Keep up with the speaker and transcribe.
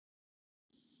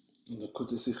The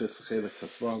Sicha is Chelek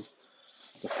as well.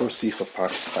 The first Sicha of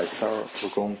Parshas ChayaSara.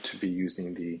 We're going to be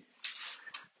using the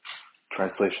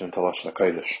translation into Lashon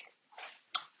HaKodesh.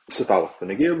 Sifalef.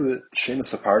 V'negil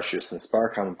Shemus HaParshas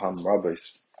Nispar Kam Pam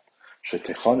Rabbis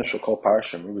Shetechana Shokol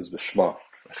Parsha Merubas B'Shma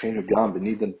V'cheinu Gam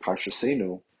B'Nidan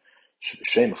Parshasenu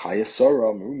Shem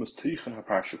ChayaSara Merubas Teichen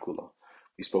HaParsha Kula.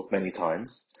 We spoke many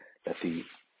times that the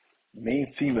main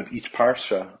theme of each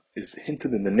parsha is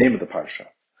hinted in the name of the parsha.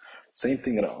 Same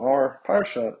thing in our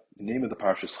parsha, the name of the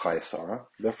parsha is ChayaSara.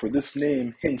 Therefore, this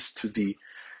name hints to the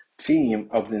theme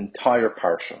of the entire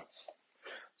parsha.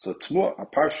 So, Tmua, a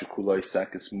parsha kula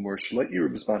isek is more shleir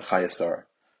b'zman ChayaSara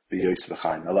b'yoyis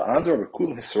v'chaim. Ela andor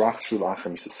v'kulam hisrach shul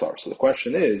achem yisasar. So the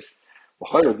question is,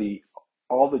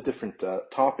 all the different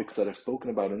topics that are spoken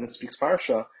about in this week's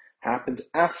parsha happened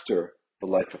after the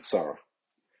life of Sarah.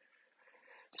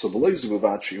 So not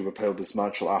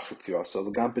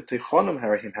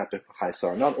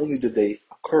only did they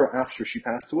occur after she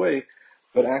passed away,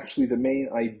 but actually the main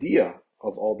idea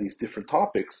of all these different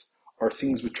topics are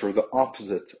things which are the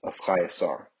opposite of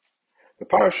ChayaSara. The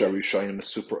Parshas Rishayim is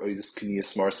super oidus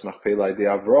kiniyas mars machpelah de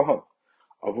Avraham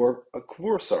or a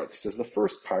kvursar. He says the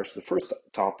first parsha, the first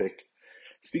topic,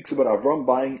 speaks about Avram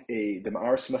buying the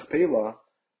mars machpelah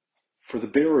for the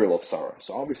burial of Sarah.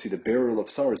 So obviously the burial of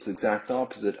Sarah is the exact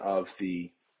opposite of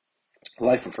the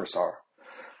life of her Sarah.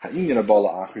 Ha'inyan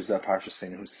abala achir is that parsha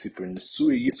saying who's super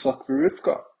nesui Yitzchak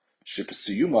v'Rivka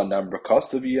shepesuyuma nam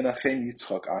brakasav yanachem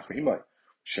Yitzchak achir imay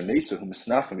shemesa hu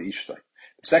misnachem v'ishtay.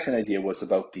 The second idea was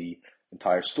about the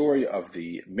entire story of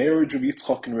the marriage of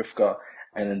Yitzchak and Rivka,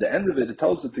 and in the end of it, it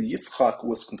tells that the Yitzchak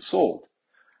was consoled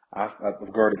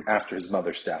regarding after his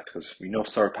mother's death, because we know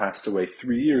Sarah passed away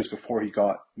 3 years before he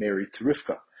got married to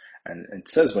Rivka, and it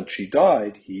says when she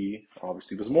died, he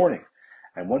obviously was mourning,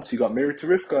 and once he got married to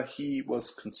Rivka, he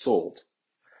was consoled.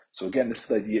 So again,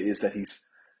 this idea is that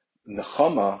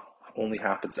nechama only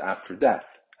happens after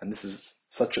death, and this is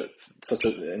such a,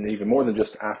 and even more than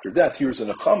just after death. Here's a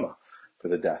nechama for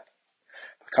the death.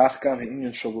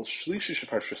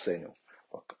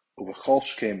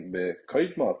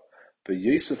 The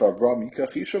Yosef Avraham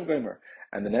Yikach Yishav Gomer,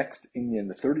 and the next inyan,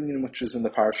 the third inyan, which is in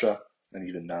the parsha, and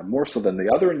even more so than the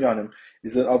other inyanim,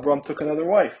 is that Avram took another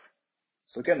wife.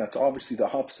 So again, that's obviously the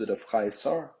opposite of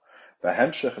ChayaSara.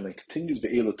 V'hemshech, and then continues.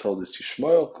 Ve'ela told us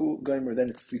Yishmael Gomer. Then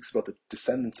it speaks about the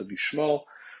descendants of Yishmael,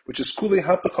 which is Kulei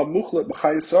Hapach Hamuchlet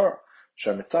b'ChayaSara.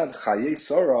 Shemitzad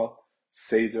ChayaSara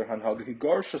Seder Hanhag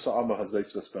Higarsha Sa'ama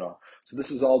Hazayis V'Spana. So this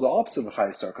is all the opposite of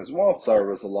ChayaSara, because while Sarah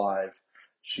was alive,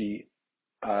 she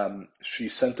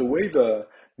sent away the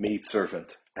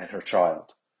maidservant and her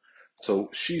child. So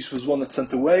she was one that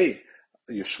sent away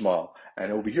Yishmael.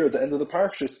 And over here at the end of the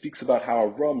parsha, it speaks about how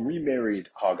Avram remarried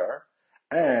Hagar,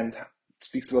 and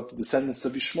speaks about the descendants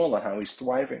of Yishmael and how he's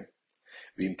thriving.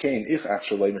 So how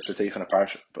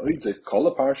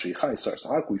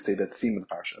can we say that the theme of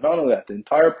the parsha? Not only that, the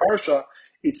entire parsha,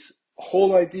 its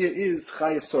whole idea is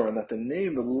ChayaSara, and that the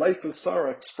name, the life of Sarah,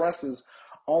 expresses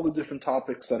all the different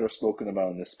topics that are spoken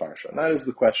about in this parsha. And that is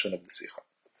the question of the Sicha.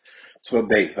 So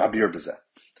Beis, V'abir B'zeh.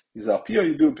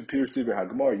 Yizalpiyah Yidu B'pirish Divrei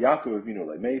HaGemara, Yaakov Avinu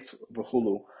Le'meis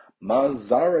V'chulu, Ma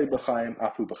Zarei B'chaim,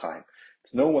 Afu B'chaim.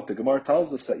 It's known what the Gemara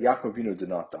tells us, that Yaakov Avinu did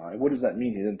not die. What does that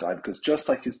mean? He didn't die because just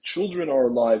like his children are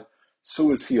alive, so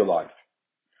is he alive.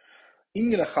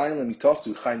 He says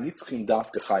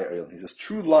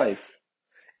true life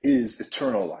is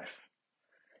eternal life.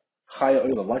 Chaya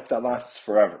Olam, life that lasts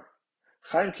forever.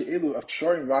 Chaim ke'elu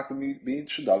afsharim rak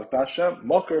b'shadavik b'Hashem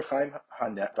moker chaim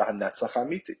ha'netzach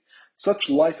hamiti. Such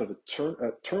life of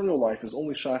eternal life is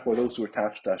only shaykh by those who are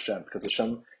attached to Hashem, because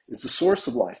Hashem is the source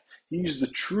of life. He is the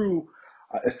true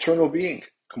eternal being.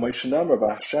 Hashem,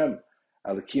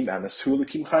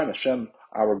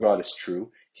 our God, is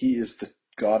true. He is the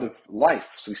God of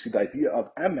life. So you see the idea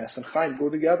of emes and chaim go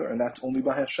together, and that's only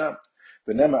by Hashem.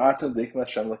 And that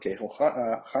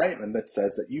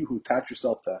says that you who attach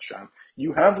yourself to Hashem,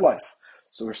 you have life.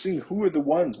 So we're seeing who are the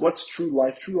ones, what's true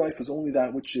life? True life is only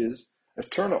that which is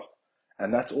eternal.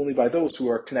 And that's only by those who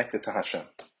are connected to Hashem.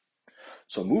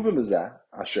 So moving is that,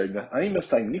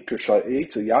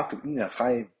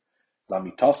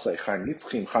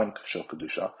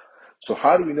 so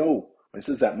how do we know, when it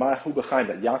says that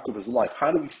that Yaakov is life,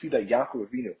 how do we see that Yaakov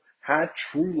Avinu had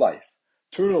true life,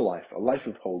 eternal life, a life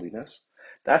of holiness?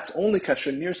 That's only that's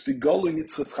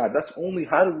only,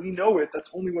 how do we know it?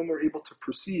 That's only when we're able to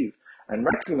perceive and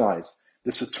recognize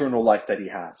this eternal life that he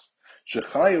has. That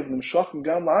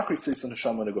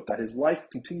his life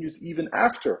continues even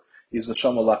after his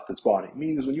neshama left his body.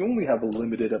 Meaning is when you only have a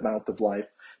limited amount of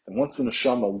life, and once the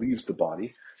neshama leaves the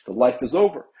body, the life is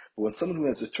over. But when someone who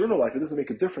has eternal life, it doesn't make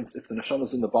a difference if the neshama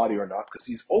is in the body or not, because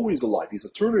he's always alive. He's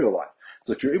eternally alive.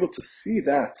 So if you're able to see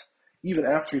that even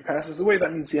after he passes away,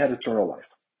 that means he had eternal life.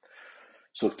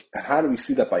 So how do we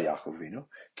see that by Yaakov Avinu?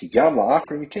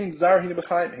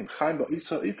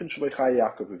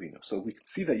 So we can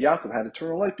see that Yaakov had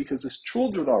eternal life because his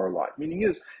children are alive. Meaning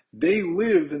is, they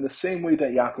live in the same way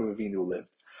that Yaakov Avinu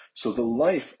lived. So the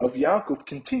life of Yaakov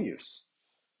continues.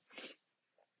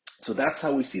 So that's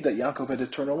how we see that Yaakov had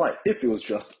eternal life. If it was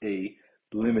just a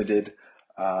limited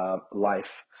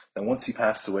life, then once he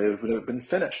passed away, it would have been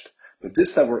finished. But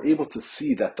this that we're able to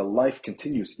see that the life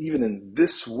continues even in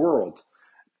this world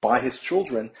by his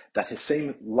children, that his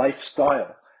same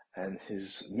lifestyle and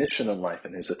his mission in life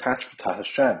and his attachment to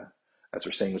Hashem, as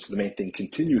we're saying, which is the main thing,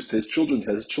 continues to his children,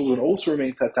 because his children also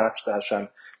remain attached to Hashem,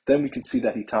 then we can see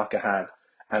that Hitaka had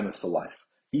emes life,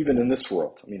 even in this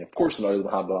world. I mean, of course, in Olam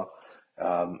Haba,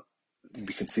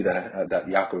 we can see that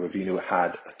Yaakov Avinu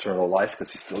had eternal life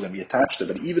because he's still going to be attached to it.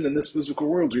 But even in this physical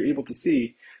world, you're able to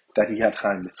see that he had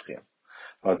Chaim Nitzchim.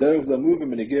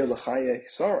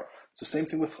 So same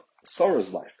thing with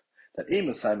Sarah's life. That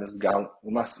Emasheim is gal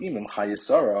umasimim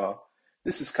ChayaSara.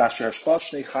 This is kasher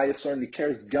hashpashnei ChayaSara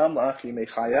nikeres gam la'achri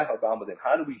mechayeha ba'amadim.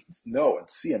 How do we know and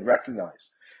see and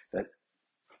recognize that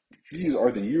these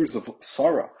are the years of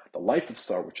Sarah, the life of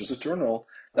Sarah, which is eternal?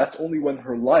 That's only when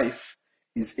her life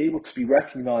is able to be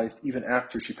recognized even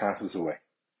after she passes away.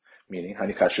 Meaning,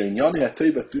 that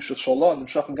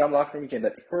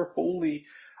her holy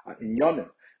inyanim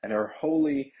and her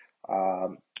holy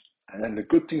and the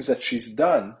good things that she's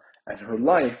done and her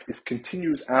life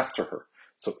continues after her.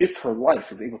 So if her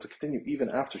life is able to continue even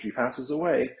after she passes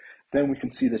away, then we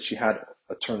can see that she had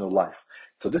eternal life.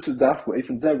 So this is that what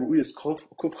even there is kuf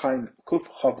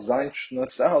chav zayin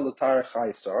shnasah l'tar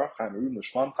ChayaSara chaim erum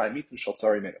l'shlam chaim mitim shal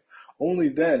tzari me'im. Only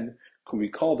then could we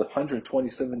call the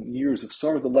 127 years of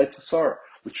Sarah the life of Sarah,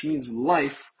 which means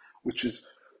life, which is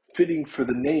fitting for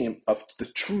the name of the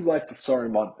true life of Sarah,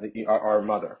 our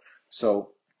mother.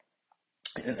 So,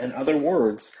 in other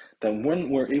words, that when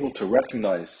we're able to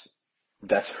recognize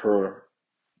that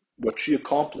what she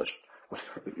accomplished,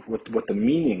 what the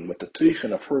meaning, what the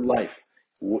teichin of her life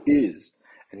is,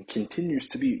 and continues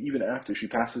to be even after she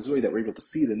passes away, that we're able to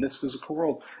see it in this physical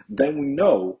world, then we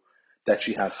know that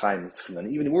she had Chaim Nitzchim,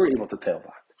 and even we're able to tell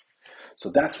that. So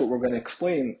that's what we're going to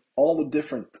explain. All the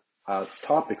different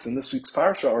topics in this week's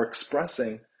parsha are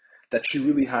expressing that she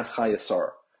really had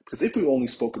ChayaSara. Because if we only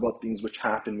spoke about things which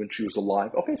happened when she was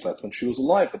alive, okay, so that's when she was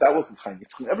alive, but that wasn't Chaim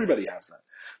Nitzchim. Everybody has that.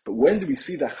 But when do we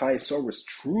see that ChayaSara was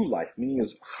true life, meaning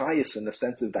is Chayas in the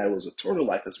sense that it was eternal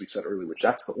life, as we said earlier, which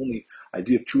that's the only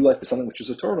idea of true life is something which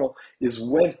is eternal, is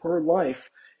when her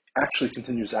life actually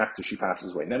continues after she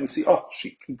passes away. And then we see,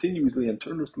 she continuously and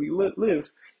eternally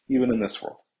lives even in this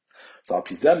world. So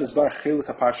according to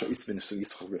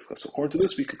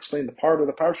this, we could explain the part of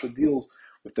the parsha deals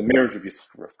with the marriage of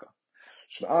Yitzchak and Rivka,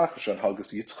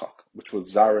 which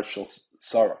was Zara shel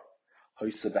Sarah.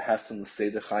 Since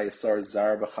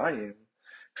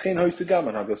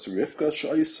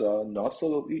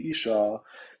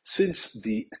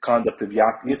the conduct of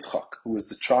Yitzchak, who was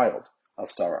the child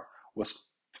of Sarah, was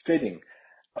fitting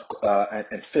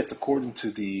and fit according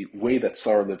to the way that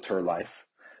Sarah lived her life,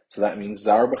 so that means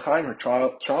Zara b'chaim, her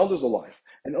child is alive.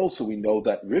 And also we know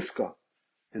that Rivka,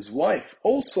 his wife,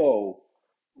 also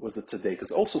was a tzedek,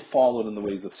 is also followed in the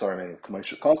ways of Sarah. As the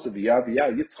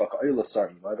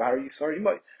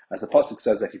pasuk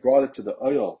says that he brought it to the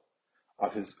oil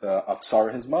of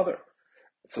Sarah, his mother.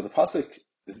 So the pasuk,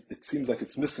 it seems like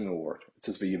it's missing a word. It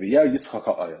says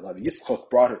Yitzchak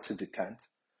brought her to the tent.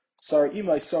 Sarah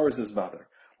imai, Sarah is his mother.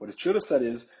 What it should have said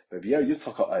is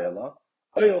Yitzchak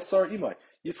Sarah imai.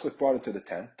 Yitzchak brought it to the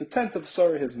tent of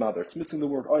Sarah, his mother. It's missing the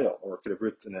word oil, or it could have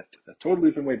written it a totally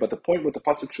different way. But the point what the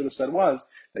pasuk should have said was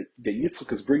that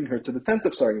Yitzchak is bringing her to the tent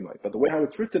of Sarah imai. But the way how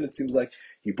it's written, it seems like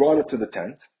he brought it to the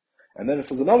tent, and then it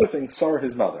says another thing, Sarah,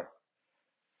 his mother.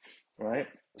 Right?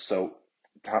 So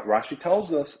Rashi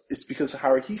tells us it's because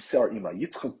Harahi Sarah imai.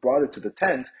 Yitzchak brought it to the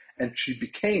tent, and she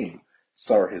became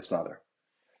Sarah, his mother.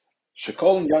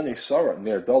 Shekol Yane Sarah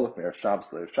Ner Dolik Mer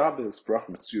Shabbos Leir Shabbos Brach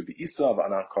Mitzu Beisa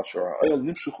V'Anan Kosher Ha'Oil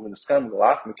Nimshuch V'Niskam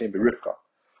V'Lach Mekem Berivka.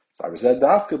 So I was at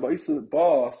Davka Ba'Isa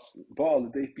Baal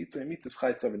L'Dei Pito Emitis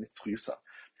Chaytza V'Nitzchu Yusa.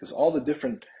 Because all the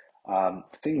different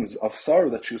things of Sarah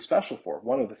that she was special for.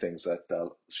 One of the things that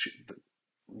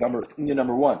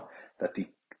number one, that the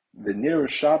Ner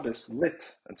Shabbos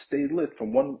lit and stayed lit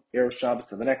from one Erev Shabbos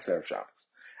to the next Erev Shabbos.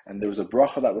 And there was a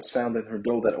bracha that was found in her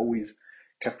dough that always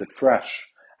kept it fresh.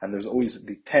 And there's always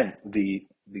the tent, the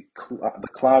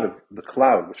cloud,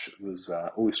 which was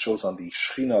always shows on the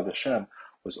Shechina of Hashem,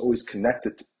 was always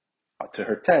connected to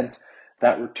her tent,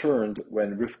 that returned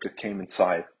when Rivka came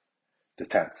inside the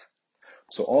tent.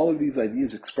 So all of these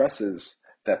ideas expresses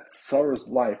that Sarah's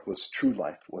life was true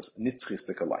life, was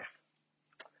nitzchistika life.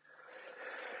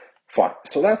 Fine.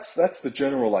 So that's the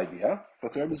general idea.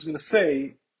 But the Rebbe is going to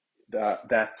say that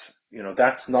that's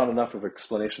not enough of an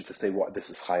explanation to say what this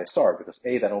is ChayaSara, because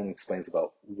that only explains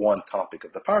about one topic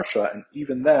of the parsha, and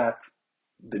even that,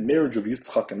 the marriage of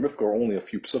Yitzchak and Rivka are only a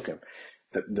few psukim.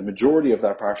 The majority of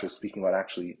that parsha is speaking about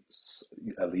actually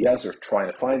Eliezer trying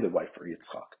to find a wife for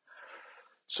Yitzchak.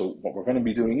 So what we're going to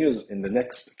be doing is, in the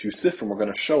next few sifrim, we're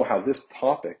going to show how this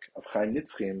topic of Chaim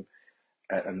Nitzchim,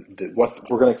 what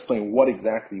we're going to explain what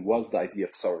exactly was the idea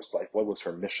of Sarah's life, what was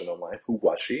her mission in life, who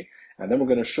was she, and then we're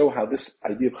going to show how this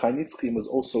idea of Chaim Nitzchim was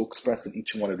also expressed in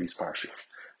each one of these parshas.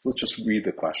 So let's just read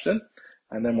the question,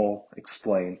 and then we'll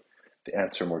explain the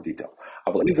answer in more detail.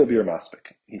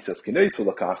 He says, he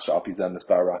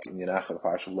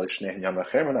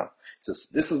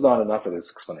says, this is not enough of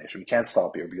this explanation. We can't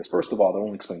stop here, because first of all, that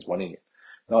only explains one inyan.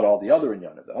 Not all the other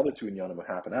inyanim. The other two inyanim would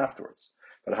happen afterwards.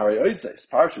 But he says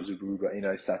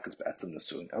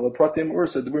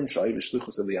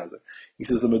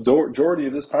the majority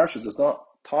of this parsha does not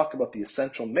talk about the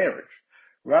essential marriage.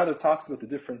 Rather, talks about the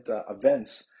different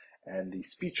events and the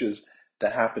speeches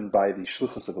that happened by the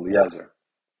shluchus of Eliezer.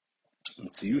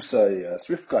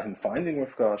 Rivka, him finding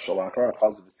Rivka,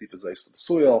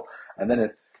 and then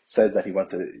it says that he went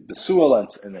to Besuel and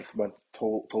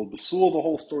told Besuel the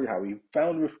whole story, how he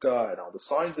found Rivka and all the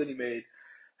signs that he made.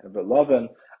 And Lavan,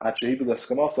 and he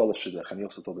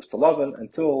also told this to Lavan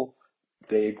until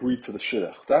they agreed to the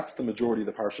shidduch. That's the majority of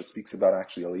the parsha speaks about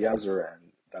actually Eliezer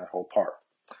and that whole part.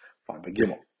 Fine, by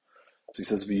Gimel. So he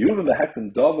says, "V'yuvim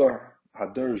v'hektim davar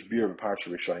haderish bir b'parsha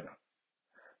rishayna.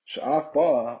 She'af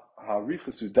ba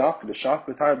harichas udaf b'shach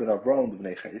b'tar ben Avraham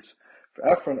d'vnei ches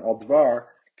v'efron al dvar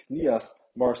knias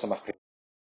mar samach."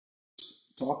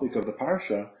 Topic of the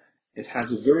parsha, it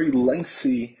has a very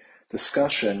lengthy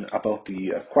discussion about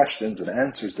the questions and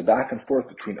answers, the back and forth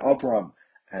between Avraham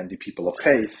and the people of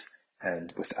Ches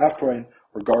and with Ephraim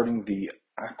regarding the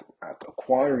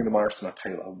acquiring the Maras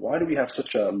Machpelah. Why do we have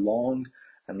such a long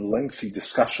and lengthy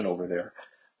discussion over there?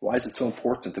 Why is it so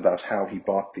important about how he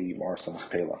bought the Maras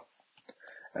Machpelah?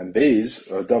 And Beis,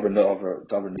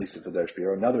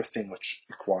 another thing which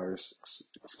requires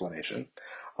explanation.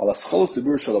 It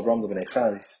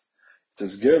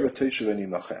says,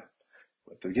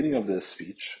 at the beginning of the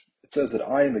speech, it says that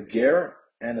I am a ger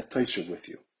and a teishav with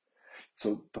you.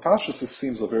 So the Parshas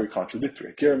seems very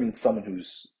contradictory. A ger means someone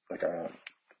who's like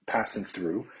passing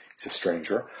through; he's a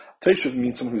stranger. Teishav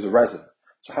means someone who's a resident.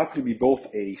 So how could he be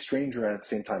both a stranger and at the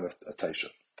same time a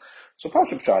teishav? So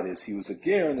Parshas Pshat is he was a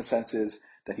ger in the sense is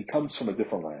that he comes from a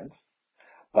different land,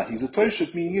 but he's a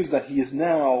teishav, meaning is that he has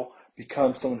now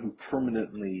become someone who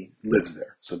permanently lives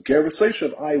there. So ger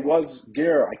v'seishav, I was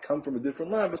ger, I come from a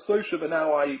different land, v'seishav, and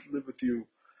now I live with you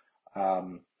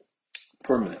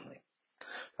permanently.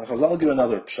 Now Chazal give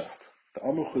another pshat. The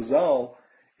Amru Chazal,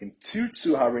 im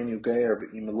tirtzu hareinu ger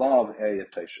v'im lav eya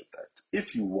teishav, that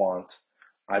if you want,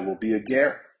 I will be a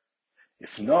ger.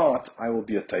 If not, I will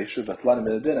be a teishav. At lanim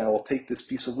edin, I will take this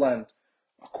piece of land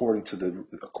according to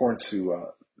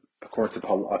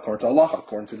Allah,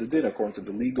 according to the din, according to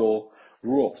the legal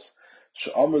rules.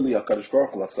 Because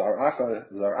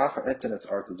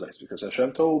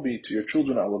Hashem told me, to your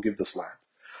children I will give this land.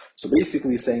 So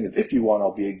basically he's saying is, if you want,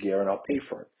 I'll be a ger and I'll pay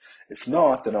for it. If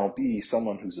not, then I'll be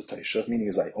someone who's a teishav, meaning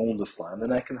is I own this land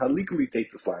and I can legally take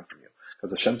this land from you.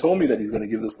 Because Hashem told me that he's going to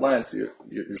give this land to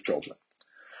your children.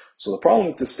 So the problem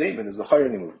with this statement is the chayr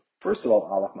move. First of all,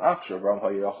 Alach ma'achshav Avraham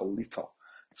hayachal lital.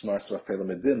 He says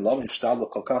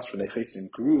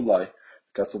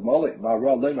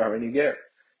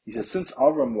since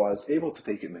Avram was able to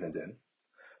take it minadin,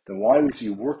 then why was he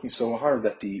working so hard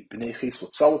that the Bnei Ches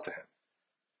would sell it to him?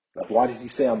 Like, why did he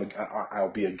say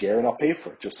I'll be a ger and I'll pay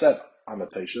for it? Just said I'm a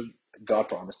teishav. God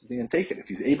promised me and take it.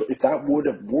 If that would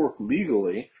have worked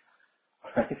legally,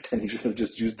 right, then he should have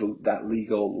just used that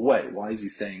legal way. Why is he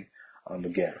saying I'm a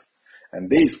ger? And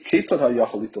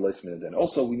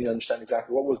also, we need to understand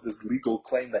exactly what was this legal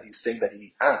claim that he's saying that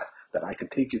he had, that I could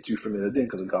take it to you from Minadin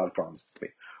because God promised it to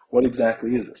me. What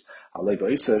exactly is this? He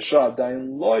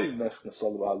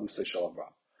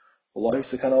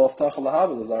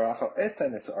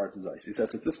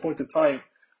says, at this point in time,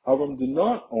 Avram did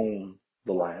not own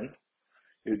the land.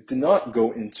 It did not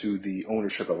go into the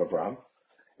ownership of Avram.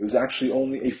 It was actually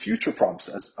only a future promise,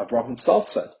 as Avram himself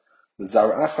said. The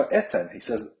Zara'acha eten. He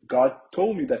says, God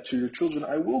told me that to your children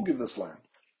I will give this land.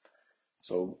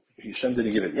 So Hashem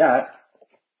didn't give it yet.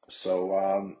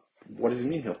 So what does he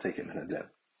mean he'll take it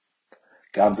minadin?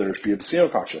 Gam der Shbia B'Siyam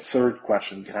Parsha. Third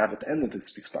question you can have at the end of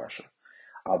this week's Parsha.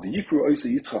 Al V'Yikru Oisa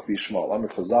Yitzchak V'Yishmael Amar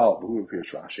Chazal V'Hu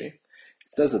Pirush Rashi. It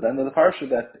says at the end of the Parsha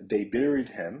that they buried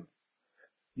him,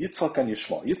 Yitzchak and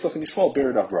Yishmael. Yitzchak and Yishmael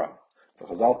buried Avraham. So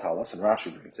Chazal tell us, and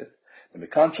Rashi brings it. From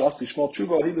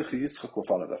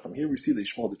here we see that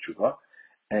Yishmael did tshuva,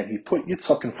 and he put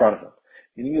Yitzchak in front of him.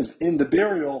 Meaning is, in the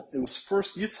burial, it was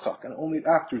first Yitzchak, and only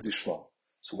afterwards Yishmael.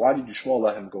 So why did Yishmael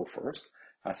let him go first?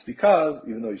 That's because,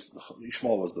 even though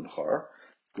Yishmael was the Bechar,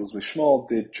 because Yishmael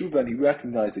did tshuva, and he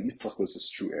recognized that Yitzchak was his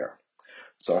true heir.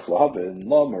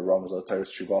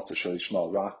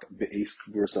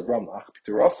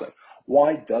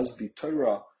 Why does the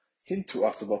Torah hint to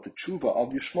us about the tshuva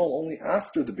of Yishmael only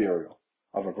after the burial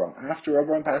of Avraham, after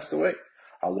Avraham passed away?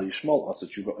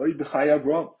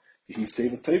 He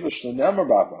saved a teva shne'namar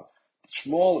b'Avraham.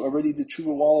 Shmuel already did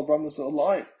tshuva while Avraham was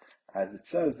alive, as it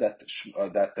says that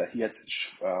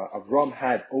Avraham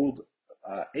had old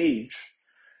age,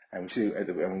 and we see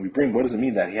when we bring what does it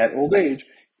mean that he had old age?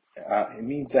 It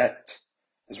means that,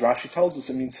 as Rashi tells us,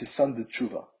 it means his son did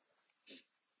tshuva.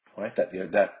 Right?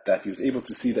 That he was able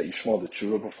to see that Yishmael did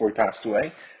tshuva before he passed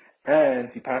away,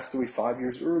 and he passed away 5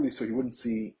 years early, so he wouldn't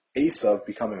see Esav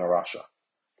becoming a Rasha.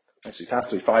 And so he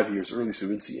passed away 5 years early, so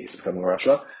he wouldn't see Esav becoming a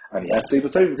Rasha, and he had saved a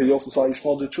teva because he also saw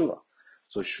Yishmael do tshuva.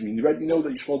 So we already know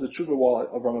that Yishmael did tshuva while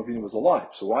Avraham Avinu was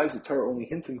alive. So why is the Torah only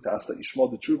hinting to us that Yishmael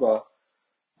did tshuva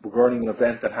regarding an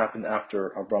event that happened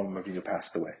after Avraham Avinu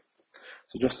passed away?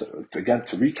 So just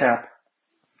to recap,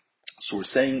 so we're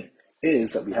saying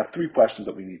is that we have three questions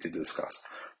that we need to discuss.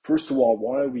 First of all,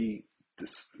 why are we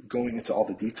going into all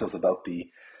the details about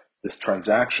this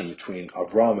transaction between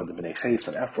Avram and the Bnei Ches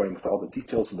and Ephraim with all the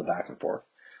details in the back and forth?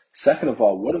 Second of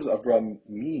all, what does Avram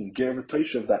mean, ger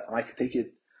v'toishav, that I could take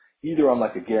it either on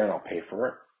like a ger and I'll pay for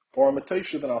it, or a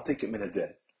metoishav and I'll take it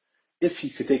minadin. If he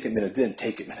could take it minadin,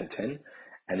 take it minadin,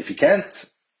 and if he can't,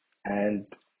 and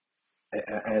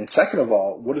second of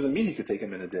all, what does it mean he could take it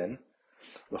minadin?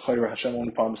 The Chayra Hashem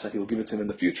only promised that he will give it to him in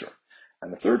the future.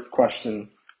 And the third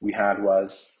question we had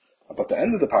was about the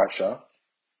end of the parsha.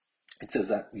 It says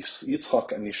that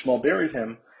Yitzchak and Yishmael buried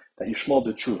him, that Yishmael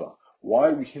did tshuva. Why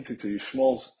are we hinting to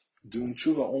Yishmael's doing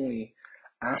tshuva only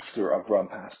after Avram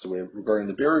passed away? Regarding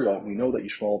the burial, we know that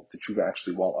Yishmael did tshuva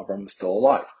actually while Avram was still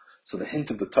alive. So the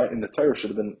hint of in the Torah should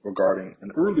have been regarding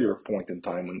an earlier point in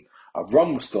time when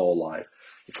Avram was still alive,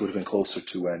 which would have been closer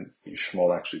to when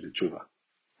Yishmael actually did tshuva.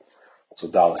 So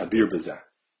Dal Habir Bezeh.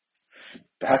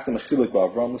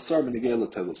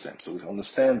 So we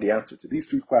understand the answer to these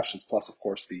three questions, plus of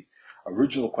course the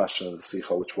original question of the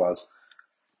Sicha, which was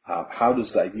how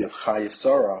does the idea of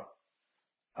ChayaSara,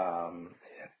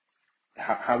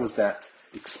 how is that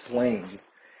explained,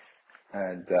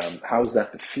 and how is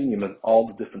that the theme of all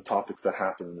the different topics that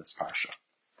happen in this parsha?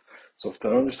 So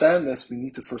to understand this, we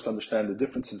need to first understand the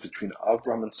differences between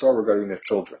Avraham and Sarah regarding their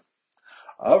children.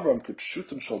 Avram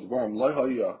kipshutim shel dvarim lo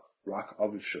haya rak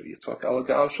aviv shel Yitzchak ela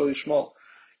ga'al shel Yishmael.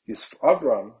 His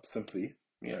Avram simply,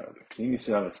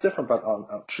 it's different, but on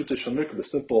pshuta shel mikra, the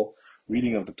simple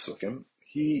reading of the psukim,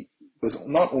 he was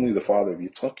not only the father of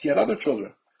Yitzchak, he had other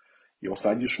children. He also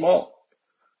had Yishmael.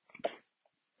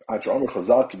 Because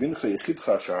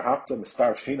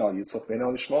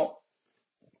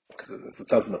it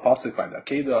says in the pasuk by the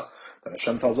Akedah that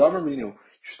Hashem tells Avram, you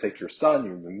should take your son,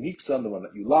 your unique son, the one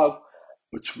that you love,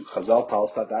 which Chazal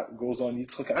tells that goes on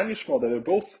Yitzchak and Yishmael, that they're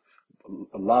both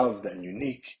loved and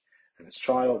unique, and his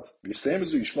child. And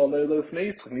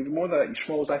even more than that,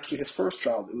 Yishmael was actually his first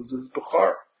child. It was his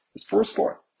Bechar, his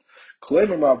firstborn.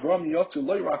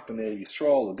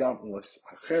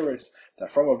 That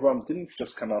from Avram didn't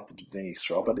just come out the Bnei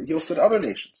Yisrael, but he also had other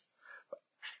nations.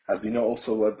 As we know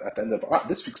also at the end of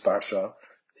this week's Parsha,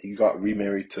 he got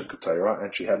remarried to Keturah,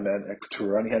 and she had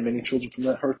Keturah, and he had many children from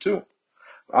her too.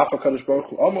 As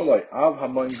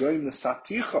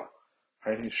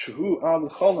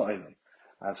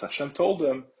Hashem told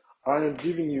him, I am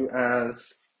giving you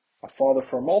as a father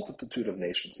for a multitude of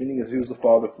nations, meaning as he was the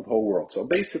father for the whole world. So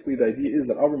basically the idea is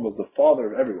that Avram was the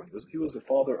father of everyone. He was the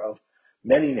father of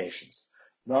many nations,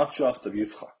 not just of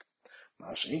Yitzchak.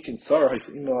 Sarah,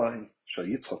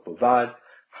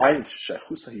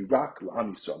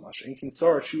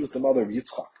 she was the mother of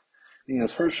Yitzchak, meaning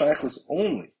as her shaykh was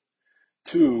only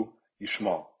to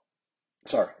Yishmael.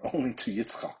 Only to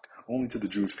Yitzchak, only to the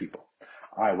Jewish people.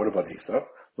 What about Esav?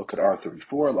 Look at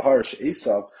R34. Laharish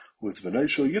Esav, who was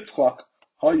V'noishel Yitzchak,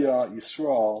 Haya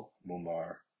Yisrael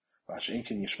Mumar,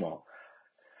 Vashenkin Yishmael.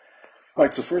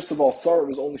 Alright, so first of all, Sarah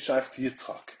was only shaykh to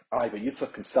Yitzchak. But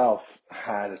Yitzchak himself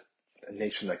had a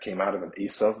nation that came out of an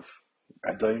Esav,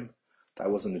 Edom.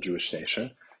 That wasn't a Jewish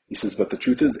nation. He says, but the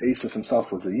truth is, Esav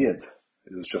himself was a Yid.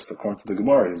 It was just according to the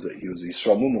Gemara, he was a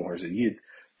Yisrael Mumu, or he was a Yid,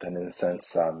 then in a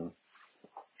sense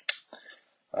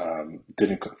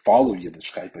didn't follow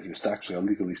Yiddishkeit, but he was actually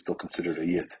illegally still considered a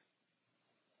Yid.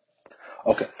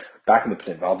 Okay, back in the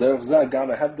Pnim.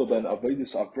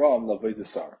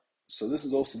 So this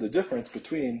is also the difference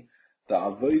between the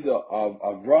Avodah of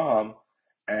Avraham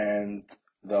and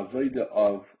the Avodah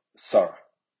of Sarah.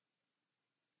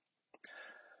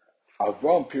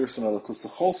 Avram Pearson alakus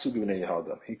l'chol sugi b'nei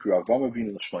Yehadam. Hikru Avram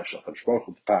Avinu l'shmai shel Kadosh Baruch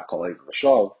Hu b'pak kol eiv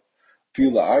v'shav.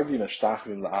 Fiu la'arvi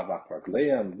meshtachvim la'avak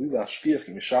ragleim. Li la'ashkiach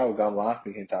imishau gam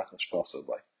la'achmi hin tach l'shpasa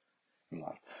b'lai.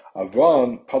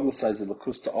 Avram publicized the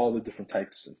lakus to all the different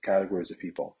types and categories of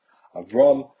people.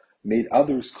 Avram made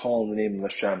others call on the name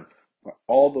of Hashem.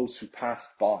 All those who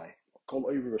passed by, kol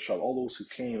eiv v'shav, all those who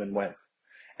came and went,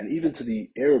 and even to the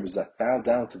Arabs that bowed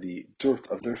down to the dirt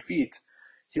of their feet.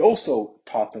 He also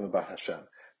taught them about Hashem,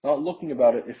 not looking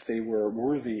about it if they were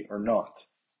worthy or not,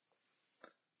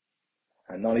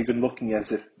 and not even looking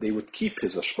as if they would keep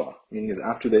his ashpa, meaning as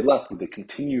after they left, would they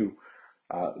continue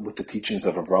with the teachings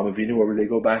of Avraham Avinu, or would they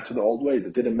go back to the old ways?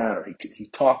 It didn't matter. He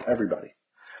taught everybody.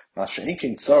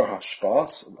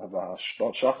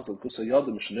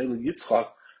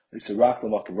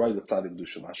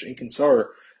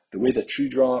 The way that she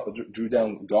drew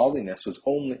down godliness was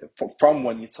only from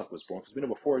when Yitzchak was born. Because we know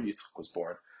before Yitzchak was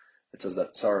born, it says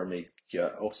that Sarah made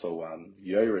also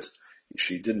Yairus,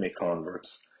 she did make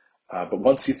converts. But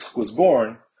once Yitzchak was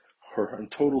born, her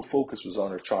total focus was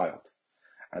on her child.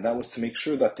 And that was to make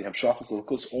sure that the Hamshachas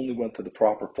L'Lakus only went to the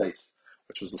proper place,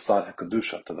 which was the Sad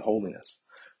HaKadusha, to the holiness.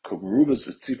 It's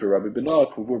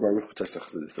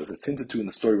hinted to in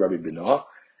the story of Rabbi Binah,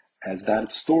 as that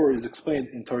story is explained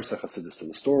in Torah Chassidus. So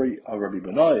the story of Rabbi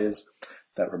Binah is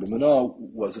that Rabbi Binah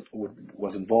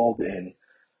was involved in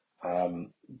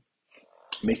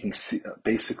making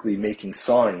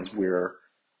signs where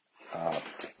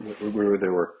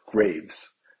there were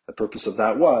graves. The purpose of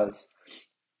that was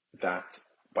that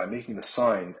by making the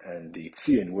sign and the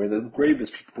tzion where the grave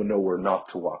is, people would know where not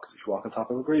to walk. Because if you walk on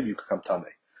top of a grave, you could come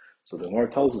tamei. So the Gemara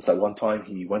tells us that one time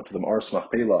he went to the Ma'aras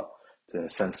Machpelah to, in a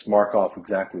sense, mark off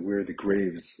exactly where the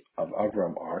graves of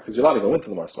Avram are, because you're allowed to go into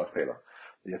the Ma'aras Machpelah.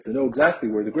 You have to know exactly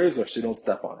where the graves are so you don't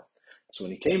step on it. So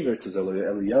when he came there,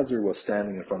 Eliezer was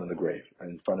standing in front of the grave,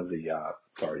 in front of the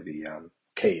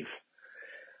cave.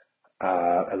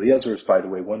 Eliezer is, by the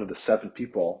way, one of the 7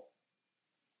 people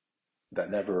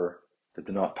that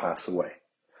did not pass away.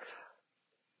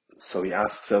 So he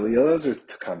asks Eliezer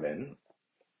to come in,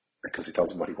 because he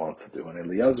tells him what he wants to do. And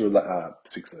Eliezer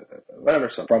speaks, whatever,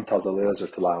 so Avram tells Eliezer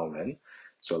to allow him in.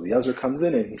 So Eliezer comes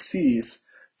in and he sees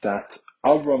that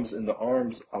Avram's in the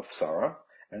arms of Sarah,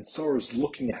 and Sarah is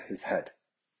looking at his head.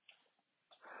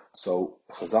 So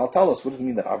Chazal tell us, what does it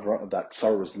mean that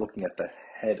Sarah is looking at the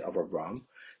head of Avram?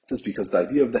 It says because the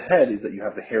idea of the head is that you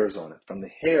have the hairs on it. From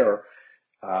the hair,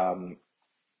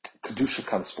 Kedusha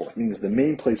comes forth, meaning the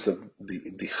main place of the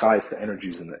chayes, the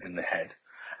energies in the head.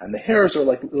 And the hairs are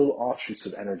like little offshoots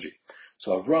of energy.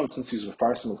 So Avram, since he was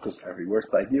refarsing because everywhere,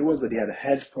 so the idea was that he had a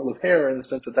head full of hair in the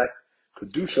sense that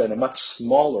Kedusha in a much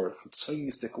smaller,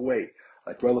 chutzonistic way,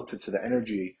 like relative to the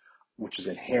energy which is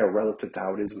in hair, relative to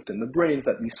how it is within the brains,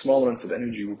 that these small amounts of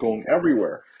energy were going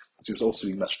everywhere. Because he was also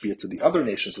being mashpia to the other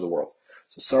nations of the world.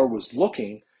 So Sarah was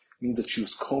looking, means that she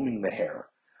was combing the hair,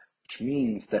 which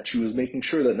means that she was making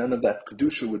sure that none of that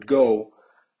Kedusha would go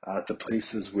to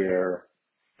places where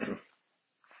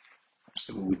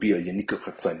it would be a Yanika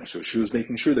Chatzayna. So she was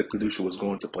making sure that Kedusha was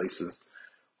going to places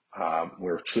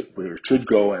where it should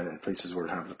go and in places where it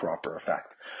would have the proper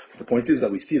effect. But the point is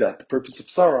that we see that the purpose of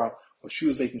Sarah was she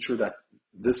was making sure that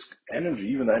this energy,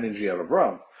 even the energy of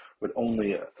Avraham, would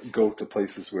only go to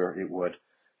places where it would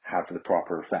have the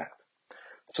proper effect.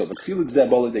 So the Chilik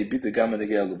Zebala they beat the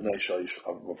Gamanegel Lubnai Shalish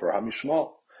of Avraham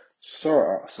Yishmael.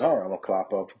 Sarah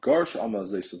Amaklapa of Garsh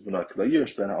Amazais of Bunak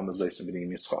Layirsh Ben Amazais of Benim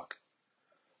Yitzchak.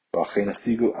 And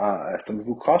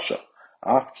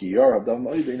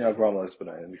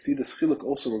we see this chiluk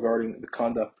also regarding the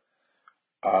conduct,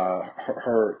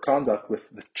 her conduct with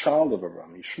the child of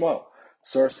Avraham, Yishmael.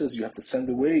 Sarah says you have to send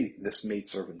away this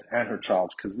maidservant and her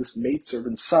child, because this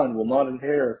maidservant's son will not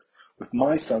inherit with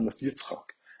my son, with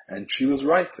Yitzchak. And she was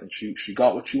right, and she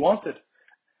got what she wanted.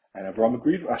 And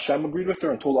Hashem agreed with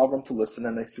her and told Avram to listen,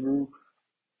 and they threw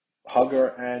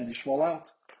Hagar and Yishmael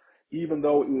out. Even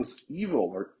though it was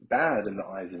evil or bad in the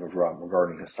eyes of Avram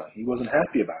regarding his son. He wasn't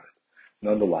happy about it.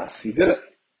 Nonetheless, he did it.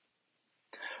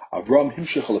 Avram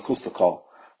himshich alakus takal.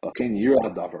 Lakein yira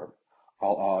hadavar.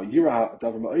 Yira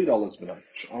hadavar ma'id alas b'nai.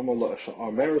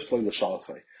 She'ameres loy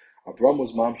l'shalachai. Avram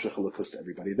was mamshich alakus to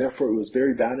everybody. Therefore, it was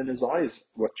very bad in his eyes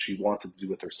what she wanted to do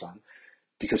with her son.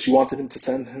 because she wanted him to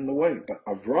send him away. But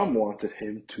Avram wanted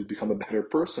him to become a better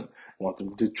person, wanted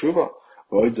him to do tshuva.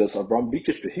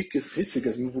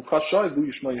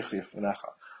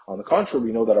 On the contrary,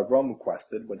 we know that Avram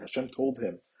requested, when Hashem told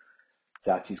him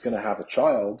that he's going to have a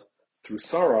child through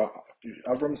Sarah,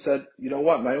 Avram said, you know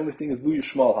what, my only thing is Lu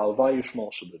Yishmal, Halvai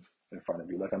Yishmal should live in front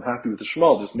of you. Like, I'm happy with the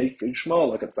Shmal, just make Yishmal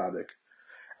like a tzaddik.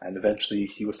 And eventually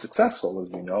he was successful, as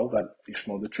we know, that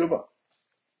Yishmal the tshuva.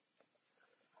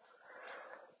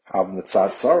 But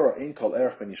b'tzad Sarah,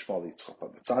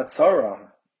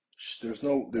 there's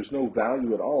no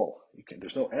value at all.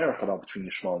 There's no erech at all between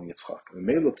Yishmael and Yitzchak.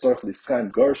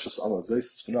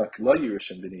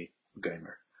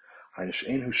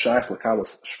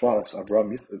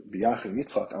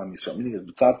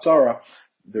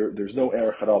 There's no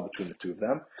erech at all between the two of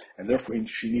them, and therefore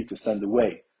she needs to send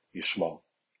away Yishmael.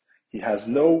 He has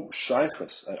no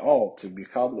shaychus at all to be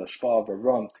Kabbalah Shpa of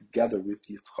Avram together with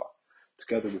Yitzchak,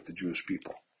 together with the Jewish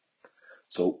people.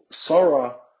 So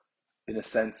Sarah, in a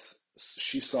sense,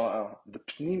 she saw the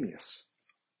pneumius,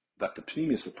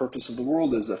 the purpose of the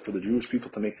world is that for the Jewish people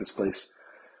to make this place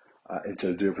into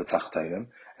a dir b'tachtayim,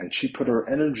 and she put her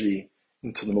energy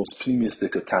into the most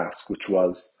pneumistic task, which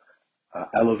was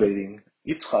elevating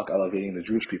the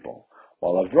Jewish people,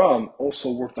 while Avram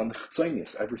also worked on the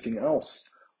chitzonius, everything else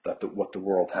what the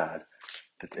world had.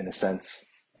 That in a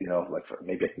sense, like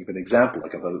maybe I can give an example,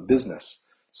 like of a business.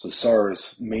 So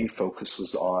Sarah's main focus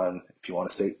was on, if you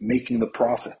want to say, making the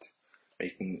profit,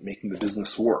 making the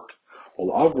business work.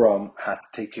 While Avram had to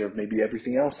take care of maybe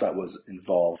everything else that was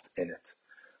involved in it,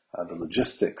 the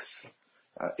logistics,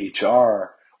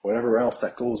 HR, whatever else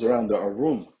that goes around, the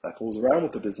arum that goes around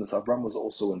with the business. Avram was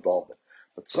also involved in.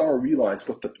 But Sarah realized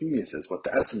what the pneumius is, what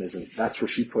the etzem is, and that's where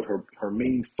she put her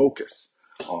main focus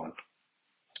on.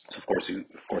 So of course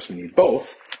we need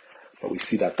both, but we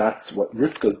see that's what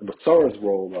Sarah's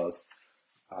role was.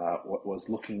 What was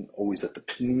looking always at the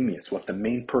pneumius, what the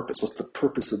main purpose, what's the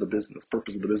purpose of the business?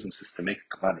 Purpose of the business is to make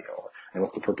money, and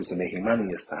what's the purpose of making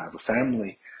money is to have a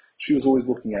family. She was always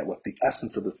looking at what the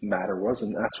essence of the matter was,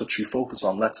 and that's what she focused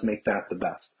on. Let's make that the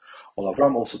best. Well,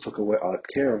 Avram also took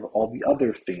care of all the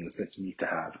other things that you need to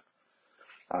have.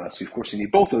 So of course you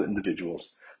need both of the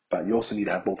individuals, but you also need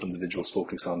to have both individuals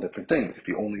focus on different things. If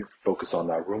you only focus on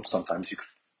that room, sometimes you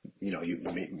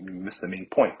miss the main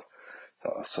point.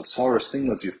 So Sarah's thing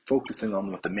was you're focusing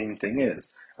on what the main thing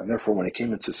is, and therefore when it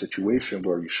came into a situation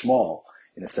where Yishmael,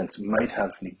 in a sense, might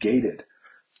have negated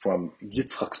from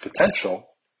Yitzchak's potential,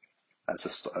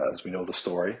 as we know the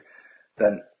story,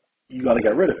 then you got to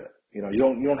get rid of it. You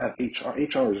don't have HR.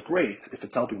 HR is great if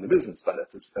it's helping the business, but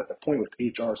at the point where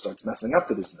HR starts messing up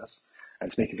the business and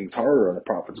it's making things harder and the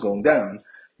profits going down,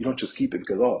 you don't just keep it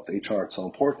because it's HR, it's so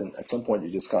important. At some point,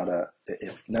 you just gotta,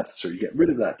 if necessary, get rid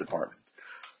of that department.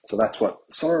 So that's what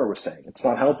Sarah was saying. It's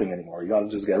not helping anymore. You got to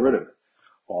just get rid of it.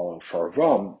 While for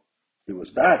Avram, it was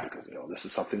bad because, this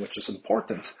is something which is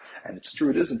important. And it's true,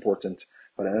 it is important.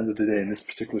 But at the end of the day, in this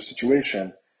particular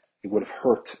situation, it would have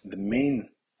hurt the main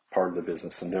part of the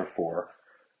business. And therefore,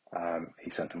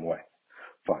 he sent him away.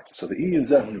 Fine. So the Indian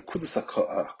Zehun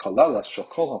Kalalas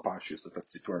Shakol HaParshas of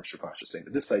Tzipur and saying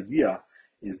that this idea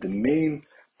is the main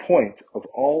point of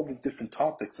all the different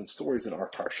topics and stories in our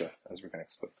Parsha, as we're going to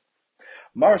explain.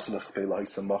 Ma'ar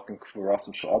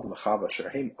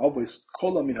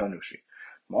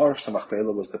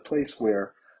Samachpela was the place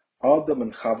where Adam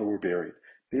and Chava were buried.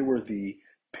 They were the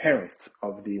parents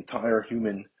of the entire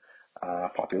human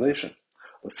population.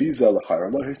 So therefore,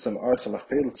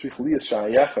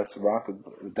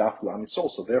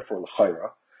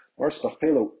 L'chaira, Ma'ar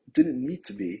Samachpela didn't need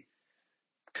to be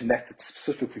connected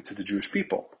specifically to the Jewish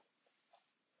people.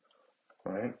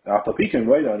 Right? But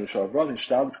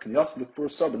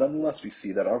nonetheless, we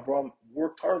see that Avraham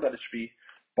worked hard that it should be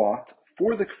bought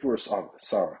for the kfuras of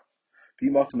Sarah.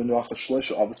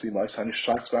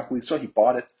 Obviously, he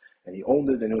bought it and he owned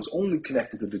it, and it was only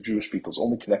connected to the Jewish people. It was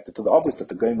only connected to the obvious that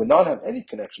the guy would not have any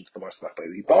connection to the Marsach.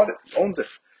 He bought it, he owns it.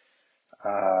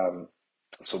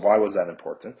 So why was that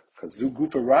important? Because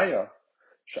Zugufa Raya.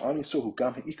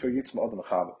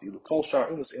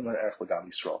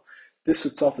 This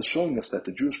itself is showing us that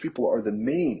the Jewish people are the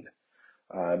main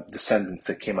descendants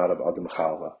that came out of Adam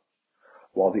Chava,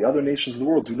 while the other nations of the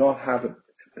world do not have an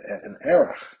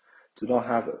erech, do not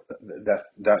have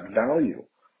that value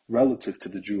relative to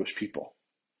the Jewish people.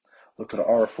 Look at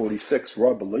R46.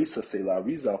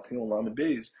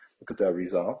 Look at that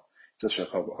Rizal. It says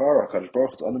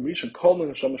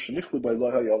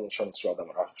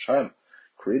Hashem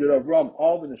created Avram,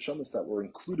 all the neshamas that were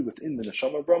included within the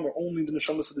neshama of Avram were only the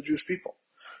neshamas of the Jewish people.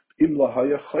 And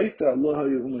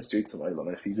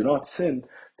if he did not sin,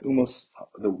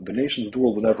 the nations of the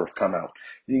world will never have come out.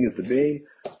 Meaning is the main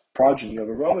progeny of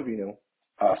Avraham Avinu,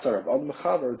 of Adam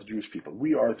Mechaber, the Jewish people.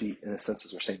 We are in a sense,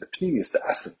 as we're saying, the pneumius, the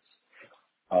essence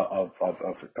of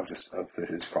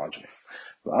his progeny.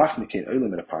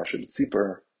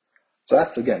 So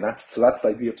that's the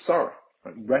idea of Sarah,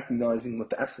 right? Recognizing what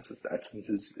the essence is. The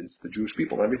essence is the Jewish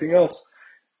people, and everything else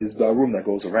is the room that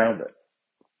goes around it.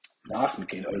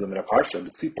 Afterwards,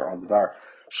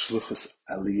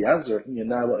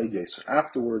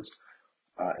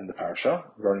 in the parsha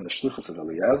regarding the shlichus of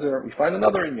Eliezer, we find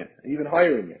another inyan, even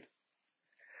higher inyan.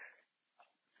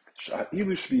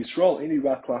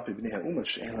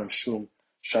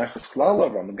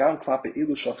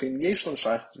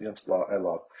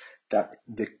 That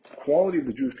the quality of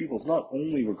the Jewish people is not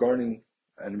only regarding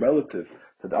and relative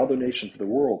to the other nations of the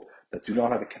world that do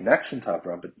not have a connection to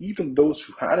Avraham, but even those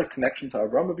who had a connection to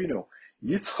Avraham Avinu,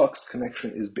 Yitzchak's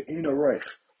connection is be'ein areich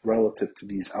relative to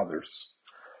these others.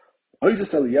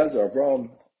 Oidus Eliezer Avraham,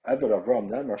 Eved Avraham,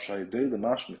 Nemar Shahidei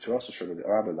L'mash Mitzrasa Shadei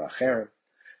Rabbi La'acheren.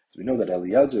 We know that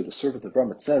Eliezer, the servant of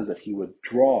Avraham, it says that he would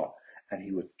draw and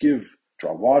he would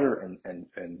draw water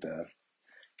and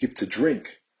give to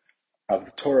drink of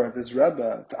the Torah of his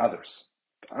Rebbe to others.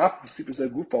 And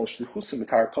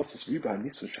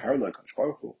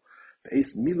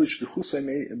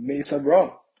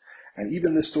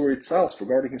even the story itself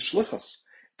regarding his shlichus,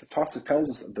 the Pasuk tells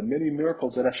us the many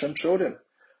miracles that Hashem showed him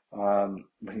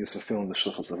when he was fulfilling the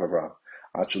shlichus of Avraham.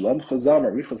 And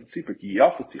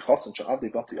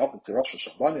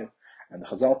the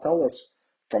Chazal tell us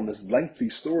from this lengthy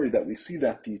story that we see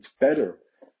that it's better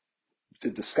the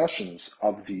discussions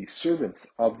of the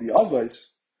servants of the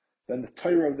Avos than the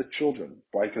Torah of the children.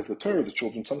 Why? Because the Torah of the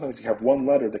children, sometimes you have one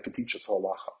letter that could teach us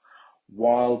halacha.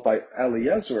 While by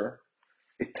Eliezer,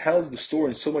 it tells the story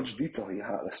in so much detail.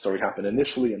 The story happened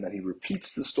initially, and then he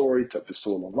repeats the story to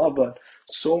Pesul and Lavan.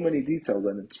 So many details,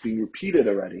 and it's being repeated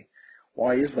already.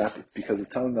 Why is that? It's because it's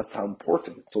telling us how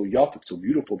important, it's so yaf, it's so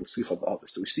beautiful, the Sicha of Avos.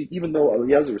 So we see, even though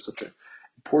Eliezer is such an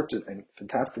important and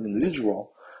fantastic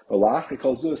individual, nonetheless, we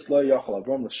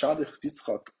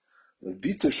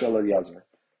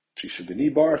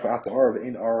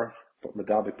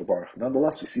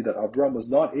see that Avraham was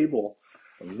not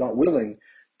willing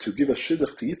to give a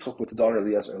shidduch to Yitzchak with the daughter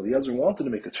Eliezer. Eliezer wanted to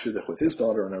make a shidduch with his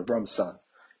daughter and Avraham's son,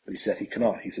 but he said he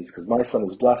cannot. He says, because my son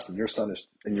is blessed and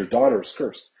your daughter is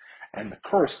cursed, and the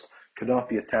cursed cannot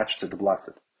be attached to the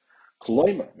blessed.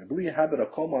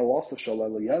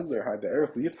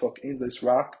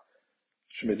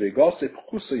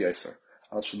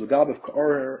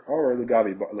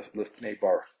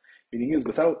 Meaning is,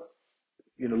 without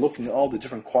looking at all the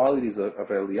different qualities of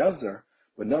Eliezer,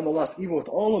 but nonetheless, even with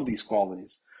all of these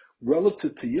qualities,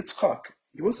 relative to Yitzchak,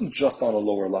 he wasn't just on a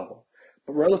lower level,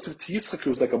 but relative to Yitzchak, it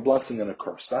was like a blessing and a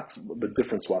curse. That's what the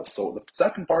difference was. So the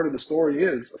second topic of the story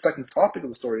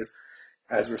is,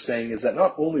 as we're saying, is that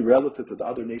not only relative to the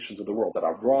other nations of the world, that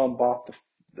Avraham bought the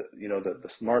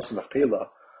Mars Machpelah,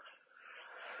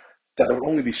 that it would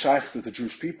only be shaykh to the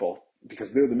Jewish people,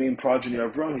 because they're the main progeny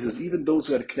of Avraham. He says, even those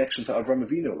who had a connection to Avraham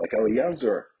Avinu, like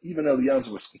Eliezer, even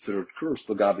Eliezer was considered cursed,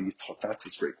 L'gavi Yitzchak. That's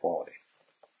his great quality.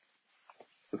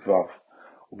 The Vav.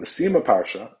 Ubesima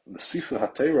Parsha, the Sicha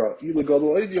HaTeira,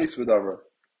 Ilegado Oid Yos V'Davra.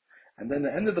 And then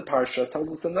the end of the Parsha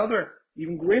tells us another,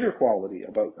 even greater quality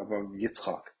about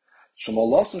Yitzchak.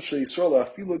 Shemalasan She Yisrael,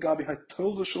 Afilu Gabi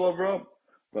HaTolda Shel Avraham.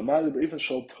 That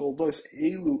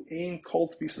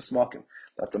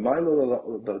the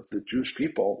Milo of the Jewish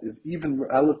people is even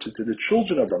relative to the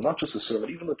children of Ram, not just the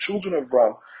servant, even the children of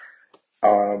Ram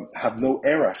have no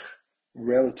erech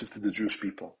relative to the Jewish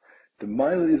people. The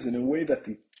Milo is in a way that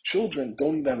the children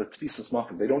don't even have a tfisas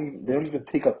makim. They don't even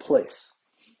take a place.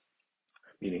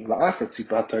 Meaning, la'achar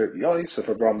tzipatar yosef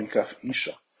Avram mikach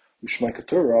isha. Ushmai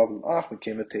katura v'l'ach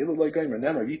became a tailor like Gaimer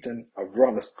Nemar Yitin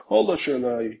Avram es kol asher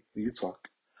Yitzchak.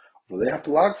 That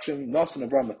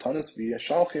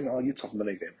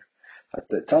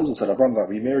tells us that Avram got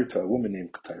remarried to a woman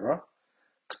named Keturah,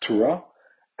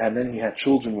 and then he had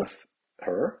children with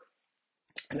her.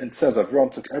 And it says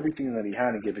Avram took everything that he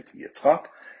had and gave it to Yitzchak,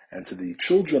 and to the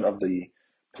children of the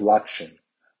Pelakshin.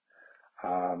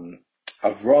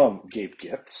 Avram gave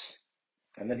gifts,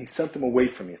 and then he sent them away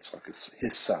from Yitzchak,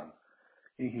 his son.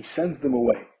 He sends them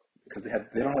away because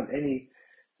they don't have any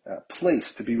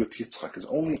place to be with Yitzchak. His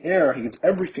only heir, he gives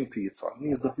everything to Yitzchak.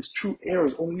 His true heir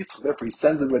is only Yitzchak. Therefore, he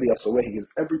sends everybody else away. He gives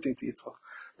everything to Yitzchak.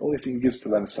 The only thing he gives to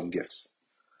them is some gifts.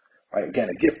 Right? Again,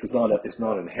 a gift is not an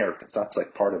inheritance. That's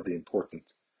like part of the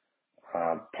important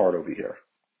part over here.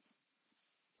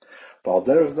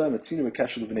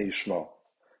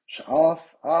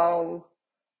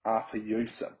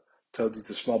 told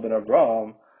Yishmael ben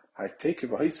Avraham, I take it.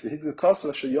 One of the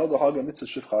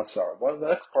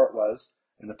next part was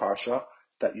in the parsha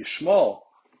that Yishmael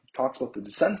talks about the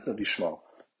descendants of Yishmael,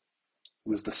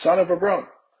 who was the son of Avraham.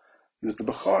 He was the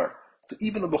Bechar. So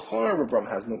even the Bechar of Avraham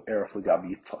has no erech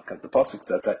legabi Yitzchak, as the pasuk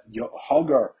says that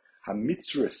Hagar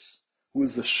Hamitzris, who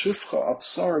is the Shifcha of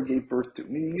Sarah, gave birth to.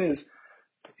 Meaning is,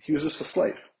 he was just a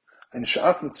slave. And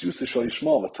Sha'at Mitzvus Shal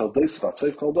Yishmael v'Tel Doisvat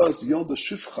Seif Kol Dois Yod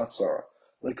Shifcha Sarah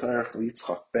like erech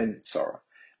Yitzchak ben Sarah.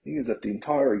 Meaning is that the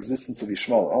entire existence of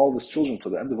Yishmael, all of his children to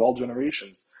the end of all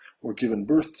generations, were given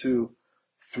birth to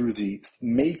through the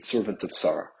maidservant of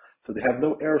Sarah. So they have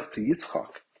no erech to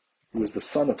Yitzchak, who was the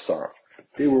son of Sarah.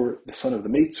 They were the son of the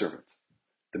maidservant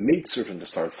of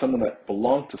Sarah, someone that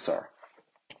belonged to Sarah.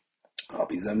 Now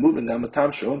we answer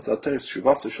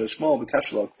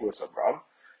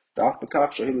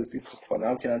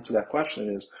that question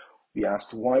is, we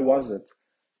asked why was it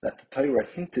that the Torah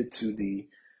hinted to the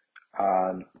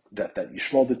that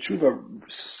Yishmael did tshuva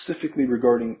specifically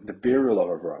regarding the burial of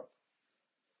Avraham,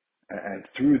 and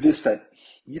through this that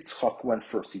Yitzchak went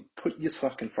first. He put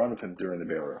Yitzchak in front of him during the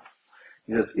burial.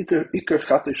 He says, "Iker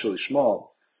chatei shel Yishmael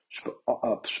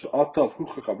shba'atav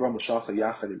huchach Avram l'shalcha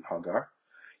yachad im Hagar."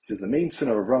 He says the main sin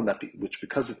of Avram, which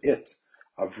because of it,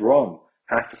 Avram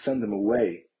had to send him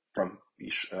away from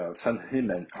send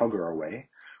him and Hagar away.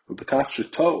 Because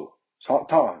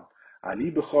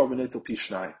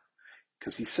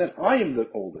he said, I am the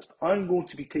oldest. I'm going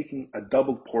to be taking a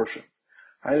doubled portion.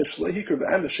 He didn't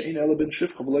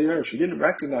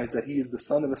recognize that he is the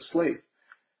son of a slave,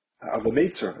 of a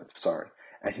maidservant,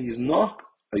 and he's not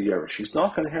a Yerush. He's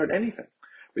not going to inherit anything.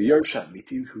 But Yerush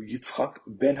Amiti, who Yitzchak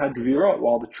ben Hadvira,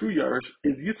 while the true Yerush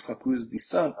is Yitzchak, who is the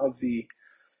son of the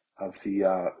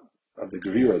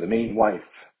Gevira, the main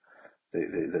wife,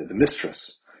 the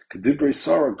mistress. Kedivrei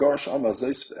Sarah garsh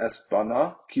Amazais es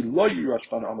bana ki lo yirash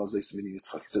bana Amazais mini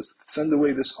Yitzchak. He says, send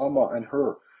away this Amma and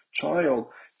her child,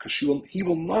 because he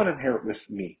will not inherit with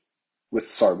me, with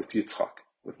Yitzchak,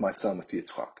 with my son, with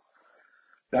Yitzchak.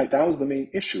 That was the main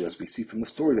issue, as we see from the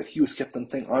story, that he was kept on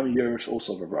saying, I'm a Yerush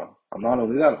also of Avraham. I'm not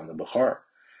only that, I'm the Bechar.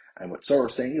 And what Sarah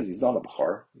is saying is, he's not a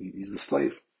Bechar, he's the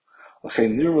slave.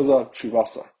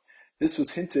 This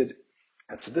was hinted,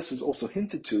 and so this is also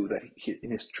hinted to that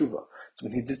in his tshuva. So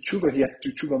when he did tshuva, he had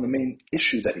to do tshuva on the main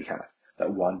issue that he had.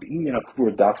 That one,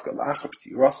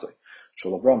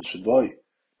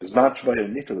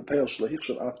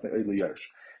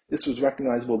 this was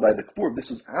recognizable by the Kfur. This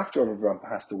was after Avraham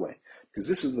passed away. Because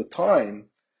this is the time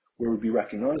where it would be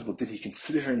recognizable, did he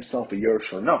consider himself a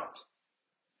Yerush or not?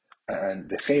 And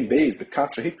the Chaim Beis, the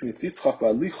Kach Shahik Yitzchak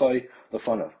V'alichai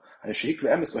Lefanav. And Shahik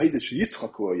V'emes V'heidish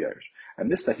Yitzchak Hu Yerush. And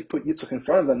this that he put Yitzchak in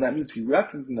front of them, that means he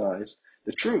recognized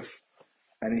the truth.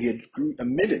 And he had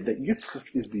admitted that Yitzchak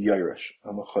is the Yerush.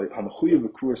 Hamachuya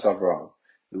V'kuras Avraham.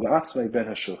 L'atzmei ben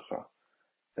HaShulcha.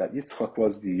 That Yitzchak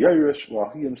was the Yerush, while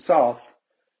he himself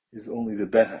is only the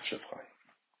ben HaShulcha.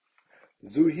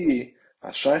 Zuhi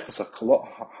Hashaychus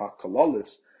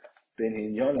HaKalalis Ben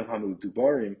Hinyanim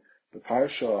Hamudubarim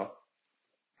B'Parsha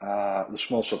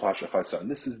L'Shmol Shel Parsha ChayaSara.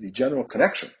 And this is the general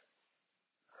connection,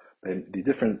 the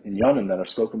different inyanim that are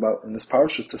spoken about in this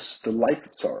parsha to the life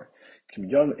of Sarah. Kim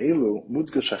Yan Elu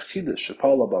Mudgash Hachidish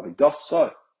Shepala B'Avidas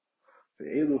Sar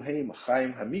Ve'elu Heim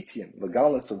Chaim Hamitiim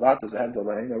L'Galas Avatas Ahed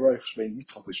Alahein Aroich Shvein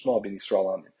Yitzchak L'Shmal Ben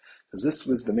Yisrael Amin. Because this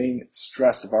was the main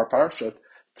stress of our parsha,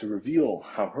 to reveal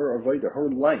how her avodah, her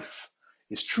life,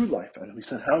 is true life. And we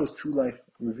said how is true life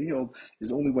revealed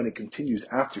is only when it continues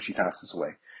after she passes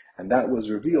away. And that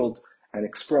was revealed and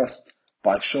expressed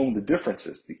by showing the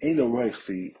differences, the Eino Reich,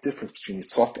 the difference between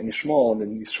Yitzchak and Yishmael, and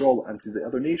then Yisrael and to the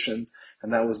other nations,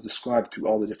 and that was described through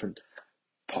all the different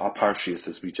Parshas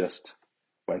as we just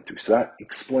went through. So that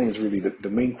explains really the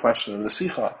main question of the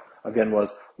Sicha, again,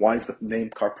 was, why is the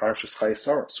name called Parshas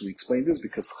ChayaSara? So we explained this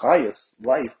because Chayas,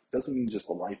 life, doesn't mean just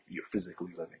the life you're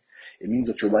physically living. It means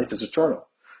that your life is eternal.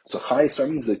 So ChayaSara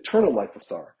means the eternal life of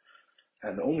Sarah.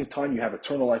 And the only time you have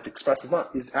eternal life expressed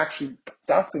is actually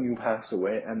after you pass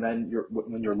away, and then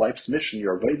when your life's mission,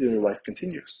 your avodah in your life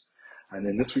continues. And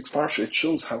in this week's parsha, it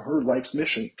shows how her life's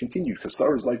mission continued, because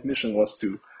Sarah's life mission was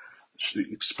to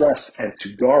express and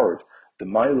to guard the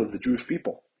mile of the Jewish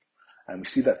people. And we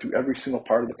see that through every single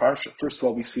part of the parsha. First of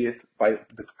all, we see it by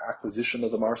the acquisition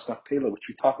of the Maras Machpelah, which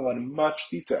we talk about in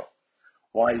much detail.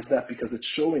 Why is that? Because it's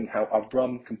showing how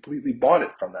Avram completely bought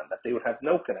it from them, that they would have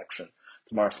no connection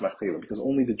to Maras Machpelah, because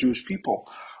only the Jewish people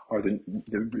are the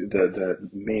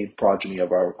main progeny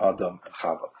of our Adam and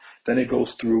Chava. Then it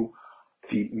goes through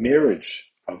the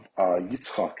marriage of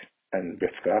Yitzchak and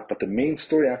Rivka, but the main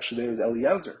story actually there is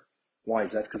Eliezer, Why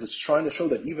is that? Because it's trying to show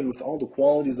that even with all the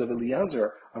qualities of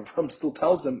Eliezer, Avraham still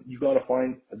tells him, you got to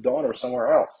find a daughter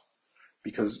somewhere else.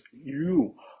 Because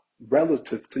you,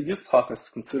 relative to Yitzchak, is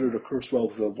considered a curse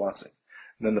relative to a blessing.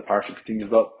 And then the parsha continues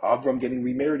about Avram getting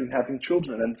remarried and having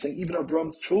children, and saying even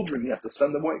Avram's children, you have to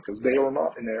send them away because they are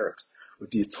not inherit with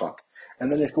Yitzchak.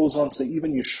 And then it goes on to say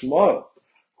even Yishmael,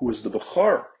 who is the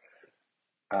Bechar,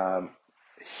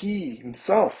 he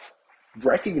himself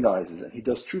recognizes, and he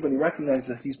does tshuva, and he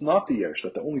recognizes that he's not the Yerush,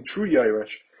 that the only true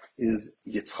Yerush is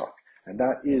Yitzchak. And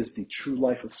that is the true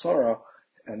life of Sarah,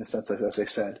 in the sense, as I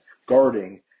said,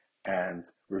 guarding and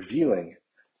revealing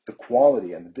the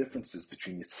quality and the differences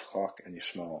between Yitzchak and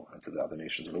Yishmael and to the other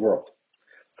nations of the world.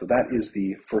 So that is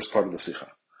the first part of the Sicha.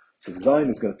 So Zion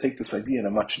is going to take this idea in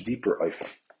a much deeper item.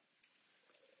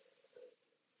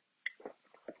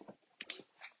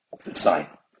 Zion.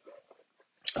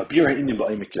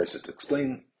 To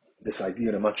explain this idea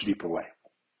in a much deeper way.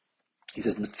 He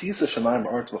says, He says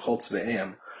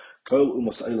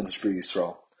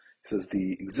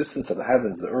the existence of the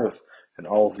heavens, the earth, and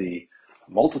all the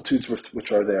multitudes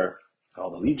which are there,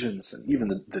 all the legions, and even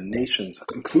the nations,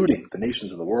 including the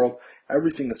nations of the world,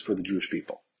 everything is for the Jewish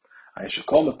people. Meaning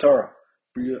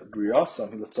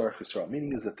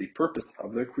is that the purpose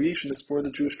of their creation is for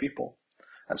the Jewish people.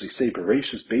 As we say,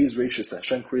 Beis Rashis,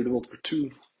 Hashem created the world for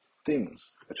two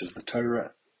things, which is the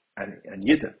Torah and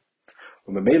Yidden.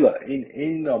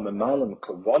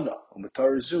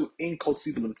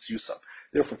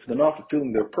 Therefore, if they're not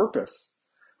fulfilling their purpose,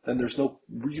 then there's no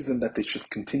reason that they should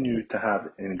continue to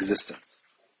have an existence.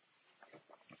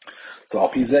 So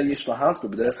now we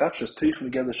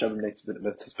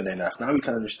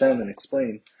can understand and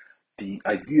explain the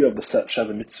idea of the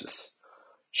Sheva Mitzvahs.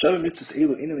 Sheva Mitzvahs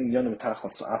elu inam inyanim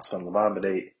mitachlas v'atzvan l'man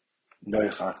b'nei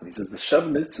noach atzman. He says the Sheva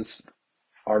Mitzvahs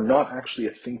are not actually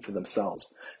a thing for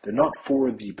themselves. They're not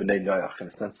for the B'nai Noach, in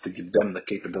a sense, to give them the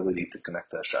capability to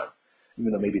connect to Hashem.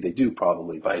 Even though maybe they do,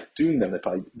 probably. By doing them,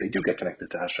 they do get connected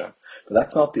to Hashem. But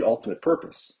that's not the ultimate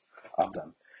purpose of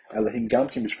them. Rather,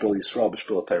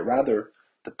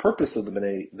 the purpose of the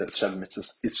Sheva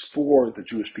Mitzvahs is for the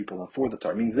Jewish people and for the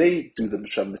Torah. I mean, they do the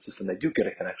Sheva Mitzvahs and they do get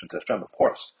a connection to Hashem, of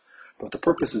course. But the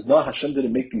purpose is not, Hashem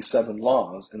didn't make these 7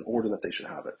 laws in order that they should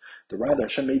have it. Rather,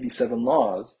 Hashem made these 7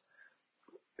 laws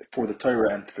for the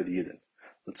Torah and for the Yidden.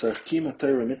 Because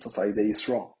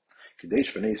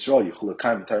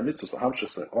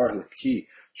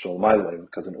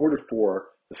in order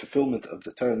for the fulfillment of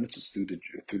the Torah and mitzvahs through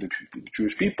the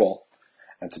Jewish people,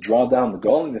 and to draw down the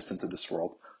godliness into this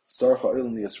world, the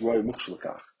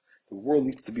world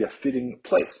needs to be a fitting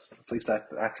place, a place that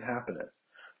can happen in.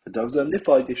 And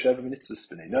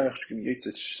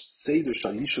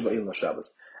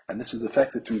this is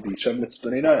affected through the Sheva Mitzvahs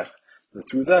B'nai Noach.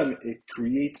 Through them, it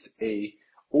creates a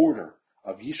order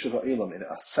of Yishuv Ha'olam in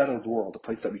a settled world, a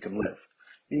place that we can live.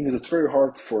 Meaning is it's very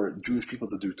hard for Jewish people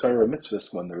to do Torah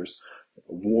mitzvahs when there's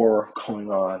war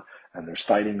going on, and there's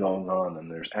fighting going on,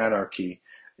 and there's anarchy.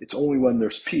 It's only when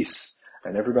there's peace,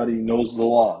 and everybody knows the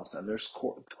laws, and there's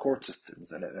court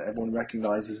systems, and everyone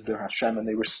recognizes their Hashem, and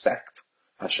they respect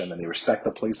Hashem, and they respect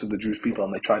the place of the Jewish people,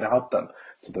 and they try to help them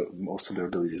to the most of their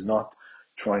abilities, not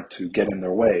trying to get in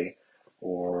their way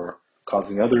or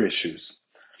causing other issues.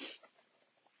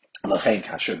 Therefore, when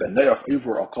a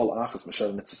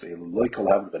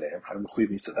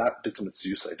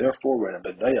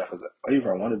ben Noach is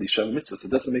over on one of these Sheva Mitzvahs, it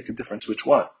doesn't make a difference which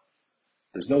one.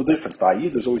 There's no difference. By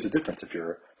Yid, there's always a difference. If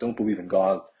you don't believe in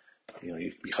God,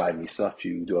 you be Chai Misa, if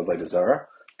you do Avodah Zarah.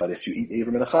 But if you eat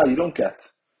Aver Menachai, you don't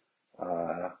get,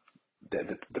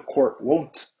 the court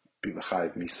won't be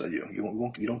Mechayiv Misa you. You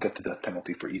don't get the death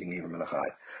penalty for eating Aver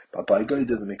Menachai. But by God, it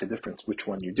doesn't make a difference which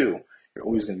one you do. You're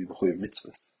always going to be B'chuyev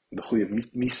Mitzvahs, B'chuyev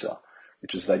Misa,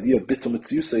 which is the idea of Bittul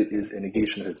Mitzvusay is a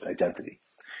negation of his identity.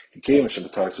 He came and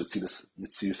Shemataris would see this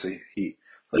Mitzvusay,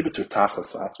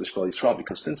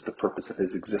 because since the purpose of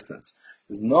his existence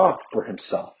is not for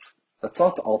himself, that's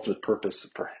not the ultimate purpose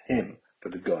for him, for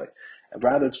the guy, and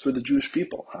rather it's for the Jewish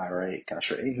people.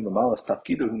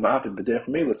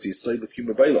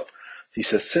 He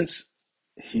says since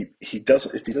he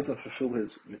doesn't, if he doesn't fulfill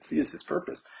his mitzvahs, his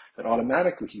purpose, then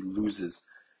automatically he loses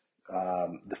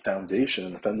the foundation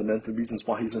and the fundamental reasons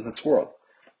why he's in this world.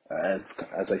 As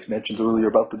I mentioned earlier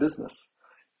about the business,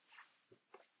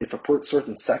 if a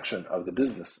certain section of the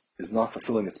business is not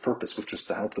fulfilling its purpose, which is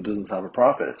to help the business have a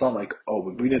profit, it's not like, oh,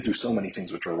 we didn't do so many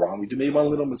things which were wrong. We made one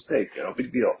little mistake,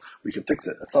 big deal. We can fix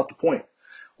it. That's not the point.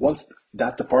 Once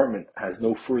that department has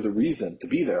no further reason to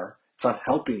be there, it's not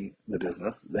helping the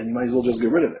business, then you might as well just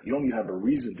get rid of it. You don't need to have a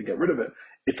reason to get rid of it.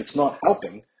 If it's not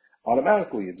helping,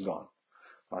 automatically it's gone.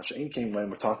 Came when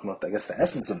we're talking about, I guess, the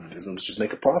essence of the business, just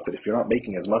make a profit. If you're not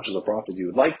making as much as a profit you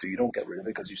would like to, you don't get rid of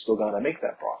it because you still got to make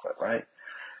that profit, right?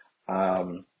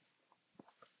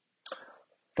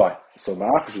 Fine. So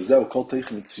ma'afish uzeu kol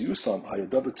teichin mitziyusam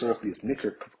hayadav tzorach lias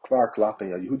nikr kvar klape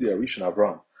Yehudi Arishan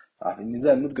Avraham.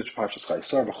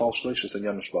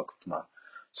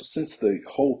 So since the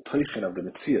whole teichin of the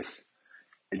mitzias,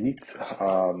 it needs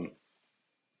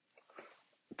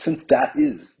since that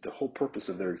is the whole purpose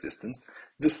of their existence,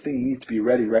 this thing needs to be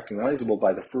already recognizable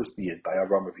by the first yid, by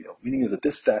Avraham Avinu. Meaning is that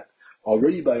this step,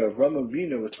 already by Avraham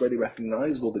Avinu, it's already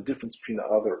recognizable the difference between the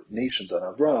other nations and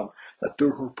Avraham, that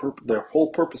their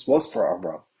whole purpose was for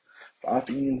Avraham.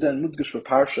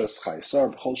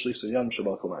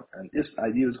 And this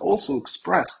idea is also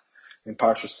expressed in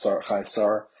Parshas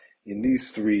ChayaSara in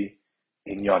these three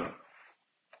inyanim.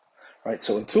 Right?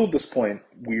 So until this point,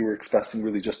 we were expressing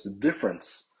really just the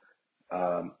difference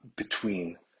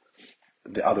between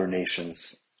the other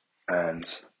nations and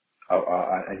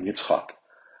Yitzchak.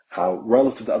 How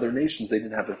relative to other nations, they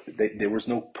didn't have there was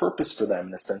no purpose for them,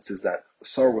 in the sense is that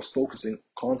Sarah was focusing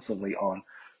constantly on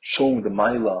showing the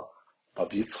Maila of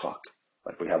Yitzchak.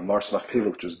 Like we have Marsnach Pele,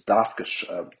 which was Dafkash,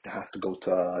 have to go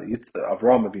to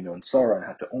Avraham Avinu and Sarah, and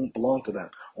had to belong to them.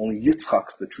 Only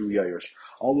Yitzchak's the true Yairish.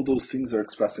 All of those things are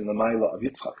expressing the Maila of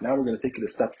Yitzchak. Now we're going to take it a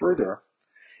step further,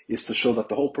 is to show that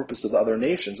the whole purpose of the other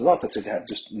nations is not to have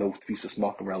just no Tfisas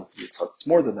Malkum relative to Yitzchak. It's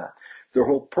more than that. Their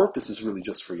whole purpose is really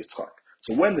just for Yitzchak.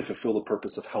 So when they fulfill the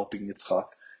purpose of helping Yitzchak,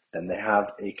 then they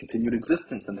have a continued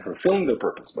existence and they're fulfilling their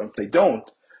purpose. But if they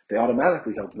don't, they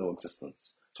automatically have no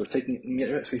existence. So so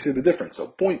you see the difference. So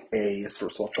point A is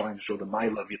first of all trying to show the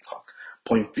Maila of Yitzchak.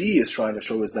 Point B is trying to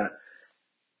show is that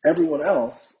everyone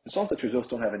else, it's not that Jews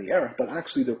don't have any error, but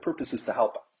actually their purpose is to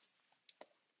help us.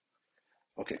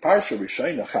 Okay, Parsha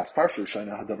Rishayna Chas, Parsha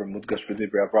Rishayna Hadavar Mudgash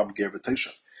V'Divri Avram Ger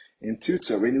V'Tosha. In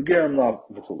Tutza, Reinu Gerim Lav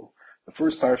V'Chulu. The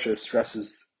first Parsha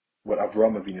stresses what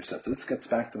Avraham Avinu said. So this gets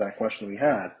back to that question we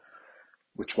had,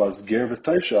 which was Ger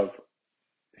V'Toshav.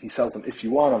 He tells them, if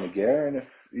you want, I'm a Ger, and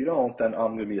if you don't, then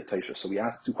I'm going to be a Tosha. So we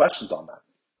asked two questions on that.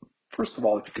 First of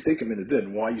all, if you could take him in a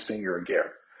din, why are you saying you're a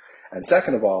Ger? And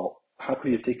second of all, how could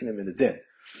he have taken him in a din?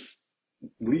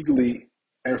 Legally,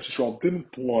 Eretz Yisrael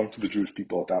didn't belong to the Jewish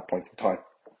people at that point in time.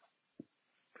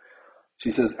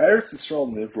 She says, Eretz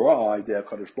Yisrael nivra idea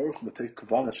Kadosh Baruch Hu take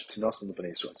kavana shetinas in the Bnei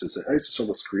Yisrael. It says that Eretz Yisrael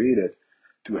was created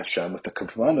to Hashem with the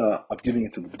kavana of giving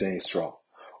it to the Bnei Yisrael.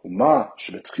 Uma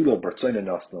shebetchila bartzayna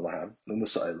nasna lahem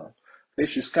l'musa elam.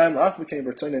 Leishiskayim ach became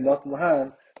bartzayna nasna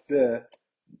lahem the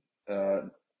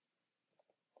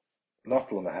not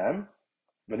lahem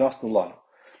v'nasna lana.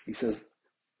 He says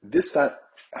this that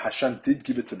Hashem did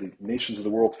give it to the nations of the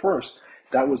world first.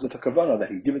 That was the kavana that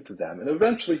He give it to them, and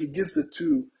eventually He gives it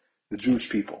to the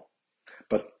Jewish people.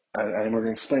 But and we're going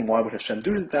to explain why would Hashem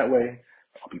do it that way.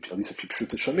 At least if you shoot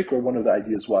the Shamikra, one of the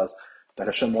ideas was that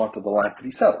Hashem wanted the land to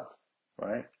be settled.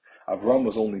 Right? Avram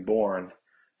was only born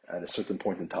at a certain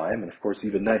point in time, and of course,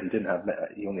 even then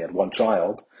he only had one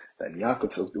child. Then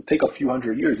Yaakov, so it'll take a few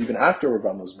hundred years, even after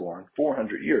Avram was born,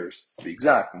 400 years to be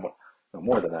exact, no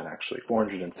more than that actually,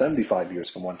 475 years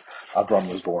from when Avram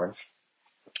was born,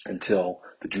 until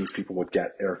the Jewish people would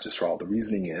get Eretz Yisrael. The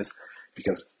reasoning is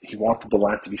because he wanted the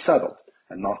land to be settled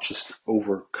and not just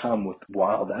overcome with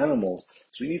wild animals.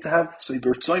 So you need to have, so he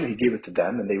gave it to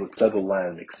them, and they would settle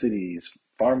land, make cities,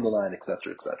 farm the land,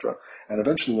 etc., etc. And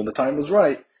eventually, when the time was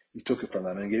right, he took it from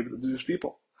them and gave it to the Jewish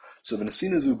people. So when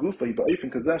Asina Zugufa, he ba'ifin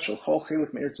kazashal chol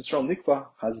chelik me'eretz Yisrael nikva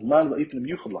hazman ba'ifin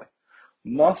yuchadlai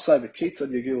masai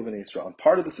v'ketzad yagil v'nei Yisrael. And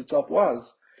part of this itself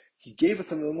was he gave it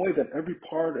to them in a way that every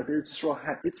part of Eretz Yisrael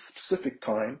had its specific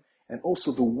time and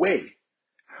also the way,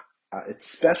 its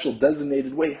special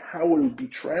designated way, how it would be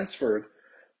transferred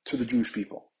to the Jewish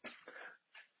people.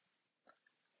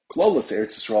 Klolos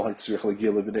Eretz Yisrael Hitzrich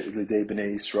Legil L'Dei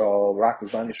B'nei Yisrael Rak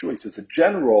Mizman Yeshua. He says a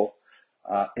general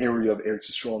area of Eretz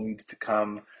Yisrael needed to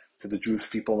come to the Jewish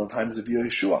people in the times of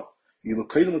Yeshua. If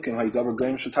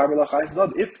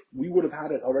we would have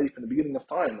had it already from the beginning of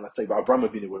time, let's say Avraham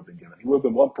Avinu would have been given, he would have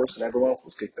been one person, everyone else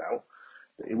was kicked out.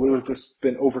 It would have just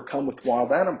been overcome with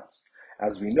wild animals.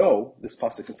 As we know, this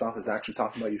pasuk itself is actually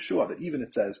talking about Yeshua. That even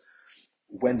it says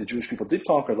when the Jewish people did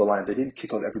conquer the land, they didn't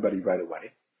kick out everybody right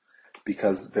away,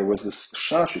 because there was this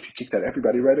shash. If you kicked out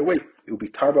everybody right away, it would be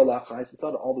tarba lachais. It's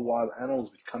not all the wild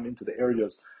animals would come into the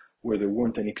areas where there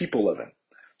weren't any people living.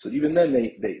 So even then,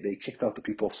 they kicked out the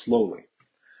people slowly.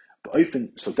 But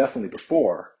often, so definitely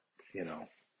before,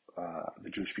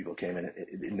 the Jewish people came in,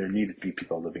 and there needed to be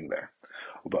people living there.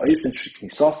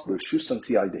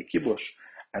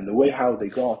 And the way how they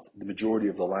got the majority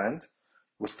of the land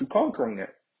was through conquering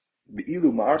it. But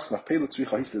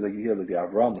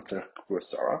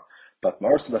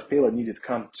Ma'arsa Machpelah needed to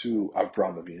come to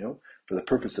Avraham Avinu for the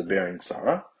purpose of bearing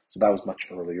Sarah. So that was much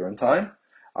earlier in time.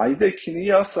 And that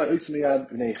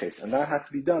had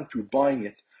to be done through buying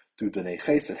it through B'nei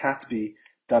Ches. It had to be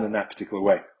done in that particular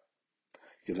way.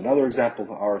 Gives another example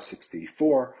of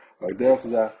R64.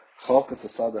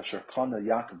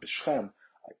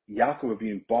 Yaakov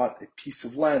Avinu bought a piece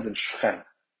of land in Shechem.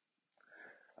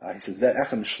 He says that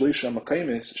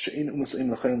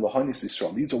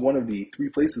these are one of the three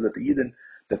places that the Eden,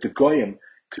 that the Goyim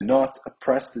could not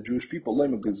oppress the Jewish people.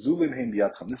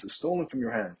 This is stolen from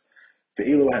your hands.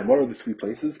 What are the three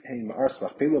places?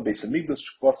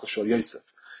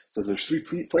 So there's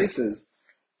three places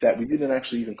that we didn't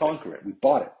actually even conquer it. We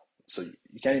bought it. So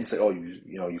you can't even say, oh,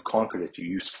 you conquered it. You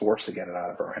used force to get it out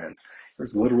of our hands.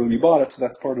 It's literally we bought it. So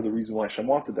that's part of the reason why Hashem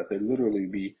wanted that there literally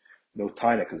be no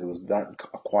taina, because it was not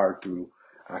acquired through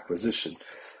acquisition.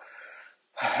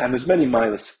 And there's many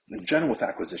milas in general with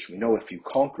acquisition. We know if you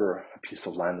conquer a piece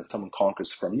of land that someone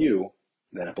conquers from you,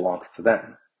 then it belongs to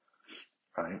them,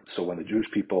 right? So when the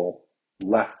Jewish people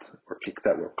left or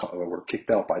were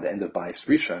kicked out by the end of Bayis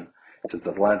Rishon, it says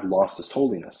that the land lost its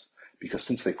holiness, because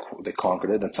since they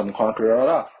conquered it, then someone conquered it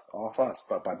off us.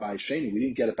 But by Bayis Sheni, we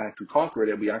didn't get it back to conquer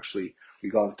it, we got it through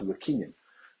the Kenyan,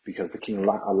 because the king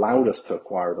allowed us to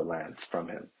acquire the land from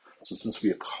him. So since we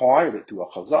acquired it through a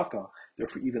chazaka,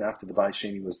 therefore even after the Bayis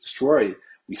Sheni was destroyed,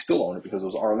 we still own it because it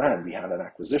was our land. We had an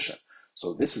acquisition.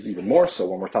 So this is even more so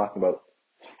when we're talking about,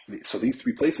 so these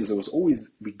three places, it was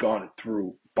always, we got it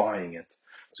through buying it.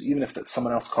 So even if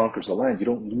someone else conquers the land, you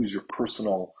don't lose your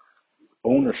personal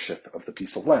ownership of the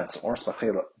piece of land. So our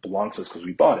Machpelah belongs to us because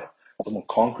we bought it. If someone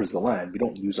conquers the land, we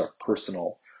don't lose our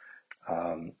personal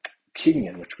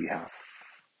kinyan, which we have.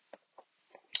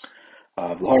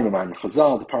 The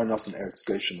Parnas in Eretz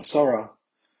Goshen Masara.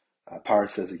 Parah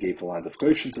says he gave the land of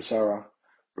Goshen to Sarah.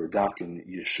 Radak in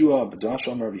Yeshua, B'dash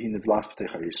Omer, V'hine V'las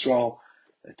B'teichar Yisrael.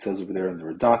 It says over there in the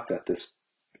Radak that this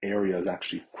area is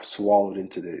actually swallowed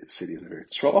into the cities of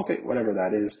Eretz Yisrael. Okay, whatever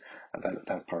that is.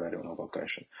 That part I don't know about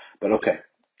Goshen. But okay.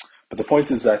 But the point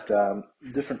is that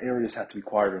different areas had to be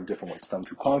acquired in different ways. Some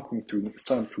through conquering,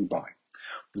 some through buying.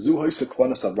 This is what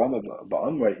Avraham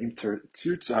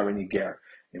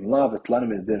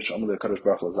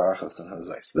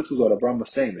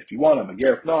was saying. If you want him,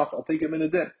 Ager, if not, I'll take him in a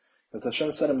din. Because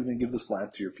Hashem said, I'm going to give this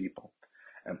land to your people.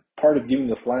 And part of giving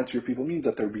this land to your people means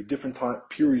that there would be different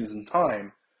periods in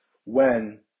time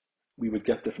when we would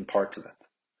get different parts of it.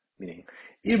 Meaning,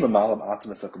 if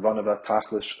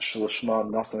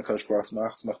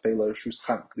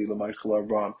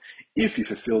you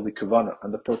fulfill the kavanah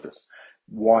and the purpose,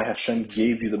 why Hashem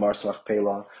gave you the Ma'arsa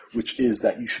Machpelah, which is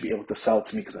that you should be able to sell it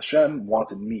to me, because Hashem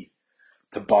wanted me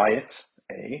to buy it,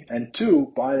 A, and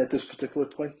two, buy it at this particular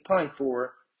point in time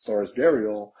for Sarah's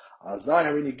burial, then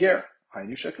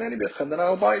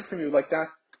I'll buy it from you, like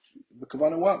that the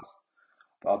kavanah was.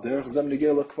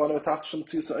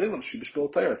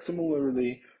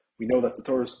 Similarly, we know that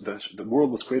the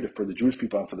world was created for the Jewish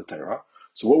people and for the Torah.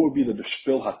 So what would be the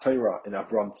Bishpil HaTorah in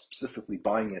Avram, specifically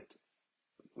buying it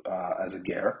as a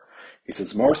ger? He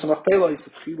says, Ma'arsa Machpelah, he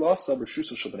said, that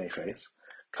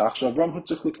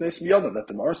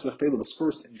the Ma'arsa Machpelah was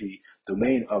first in the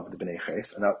domain of the Bnei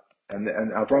Ches, and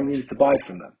Avram needed to buy it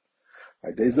from them.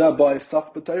 Parshas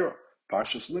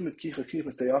limit kicha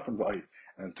kicha stay off from ba'id.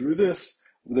 And through this,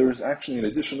 there is actually an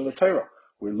addition of the Torah.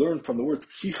 We learn from the words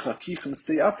kicha kicha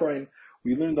stay afrain.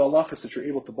 We learn the halachas that you're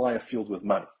able to buy a field with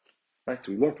money. Right?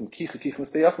 So we learn from kicha kicha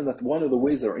stay afrain that one of the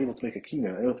ways that we're able to make a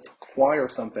kinyan, able to acquire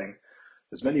something.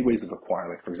 There's many ways of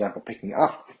acquiring. Like for example, picking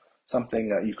up something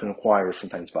that you can acquire it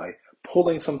sometimes by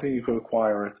pulling something. You can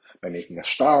acquire it by making a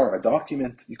shtar, a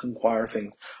document. You can acquire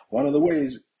things. One of the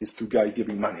ways is through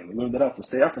giving money. And we learned that out from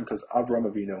stay afrain because Avraham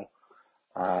Avinu.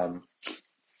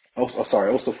 Also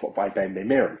by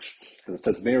marriage, because it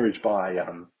says marriage by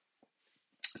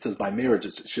marriage.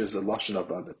 It shares a lashon of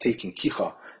taking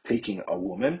kicha, taking a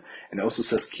woman, and it also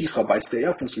says kicha by stay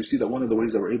up. And so we see that one of the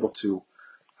ways that we're able to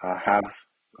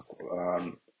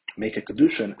make a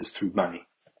kedushin is through money.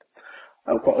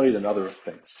 I'll call it and other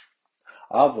things.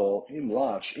 If you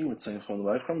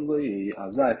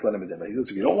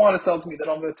don't want to sell it to me, then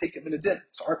I'm going to take it in a din.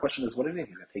 So our question is, what do you mean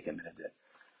he's going to take it in a din?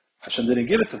 Hashem didn't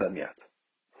give it to them yet.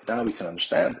 Now we can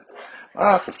understand it.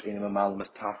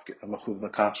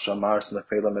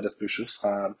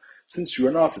 Since you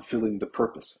are not fulfilling the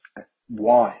purpose,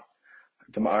 why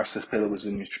the Ma'arsa Machpelah was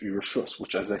in your shus,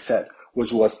 which, as I said,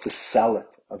 which was to sell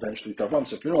it eventually to Avram.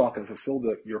 So if you're not going to fulfill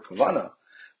your kavanah,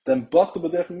 then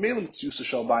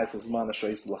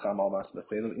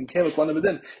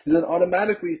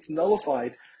automatically it's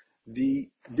nullified the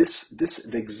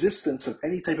existence of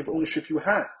any type of ownership you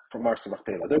had from Mars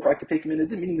Machpelah. Therefore, I could take him in a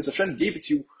din, meaning that Hashem gave it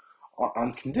to you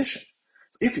on condition.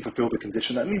 If you fulfill the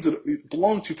condition, that means it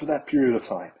belonged to you for that period of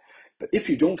time. But if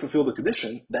you don't fulfill the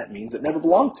condition, that means it never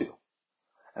belonged to you.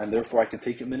 And therefore I can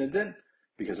take him in a din,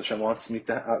 because Hashem wants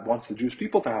the Jewish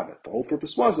people to have it. The whole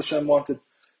purpose was Hashem wanted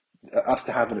us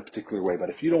to have it in a particular way. But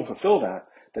if you don't fulfill that,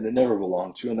 then it never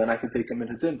belonged to you, and then I can take him in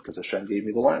a din, because Hashem gave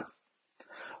me the land.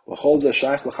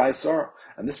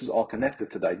 And this is all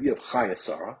connected to the idea of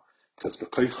ChayaSara, because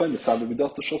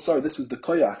this is the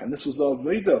koyach, and this was the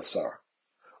avodah of Sarah.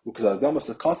 As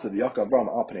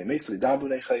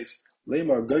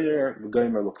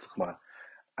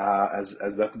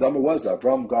the Kedama was,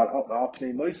 Avraham got up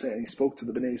Apnei Moise and he spoke to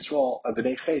the Bnei Yisrael,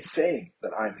 Bnei Chay, saying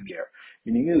that I'm the Ger.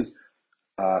 Meaning is,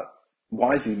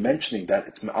 why is he mentioning that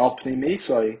it's Al Pnei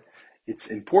Moise? It's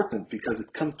important because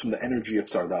it comes from the energy of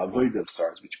Sarah, the avodah of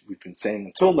Sarah, which we've been saying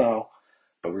until now,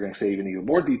 but we're going to say even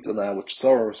more detail now, which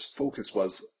Sarah's focus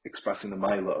was expressing the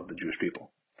Maila of the Jewish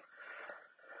people.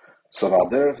 So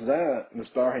Valderech Zeh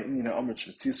Misbar Ha'inyan Ha'amrit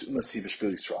Shvitzius Umasi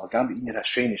V'Shvil Yisrael Gam B'inyan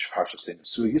Ha'sheni Sh'Parshas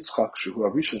Su Yitzchak Shehu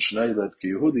Arishan Shneilad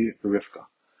K'Yehudi V'Rivka.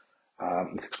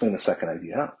 We can explain the second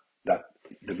idea, that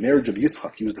the marriage of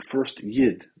Yitzchak, he was the first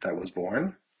Yid that was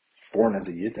born as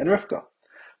a Yid, and Rivka.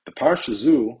 The Parshas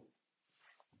Zu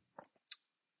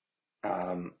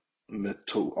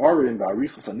Metu'arim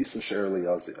V'Arichas Anisim She'er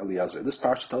Eliezer. This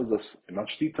parsha tells us in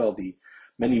much detail the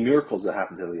many miracles that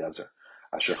happened to Eliezer.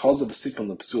 Asher Chazav V'Sikon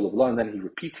L'Psul of Allah, and then he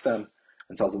repeats them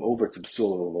and tells them over to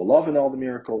Psul of Allah and all the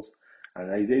miracles. And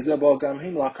Aidezeh Gam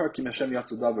Him La'Kar Kim Hashem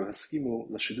Yatzadav V'Haskimu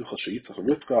L'Shiducha Sheyitzach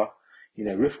Rivka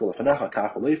Yinei Rivka L'Fanecha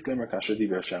Kach Leif Glemer Kasher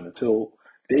Divrei Hashem, until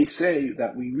they say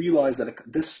that we realize that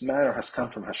this matter has come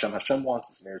from Hashem. Hashem wants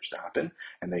this marriage to happen,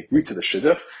 and they agree to the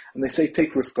Shidduch, and they say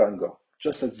take Rivka and go,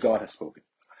 just as God has spoken.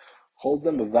 So all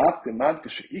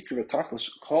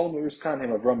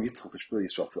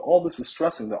this is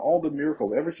stressing that all the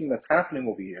miracles, everything that's happening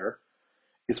over here,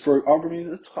 is for Avraham and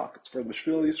Yitzchak. It's for the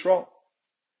B'Shvil Yisrael.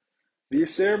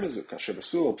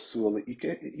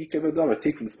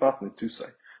 Taking the spot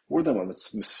mitzusai. More than when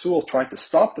Mitzuel tried to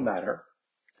stop the matter,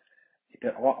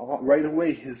 right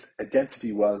away his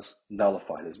identity was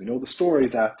nullified. As we know the story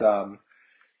that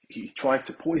he tried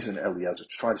to poison Eliezer, to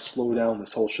try to slow down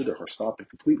this whole shidduch or stop it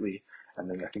completely. And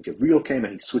then I think Avril came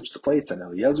and he switched the plates and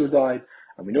Eliezer died.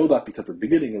 And we know that because at the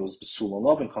beginning it was Basul and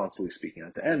Lavan constantly speaking.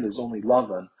 At the end it was only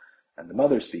Lavan and the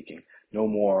mother speaking, no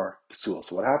more Basul.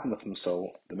 So what happened with him?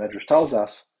 So the Medrash tells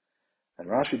us, and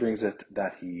Rashi brings it,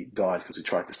 that he died because he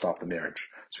tried to stop the marriage.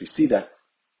 So we see that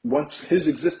once his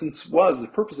existence the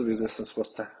purpose of existence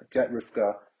was to get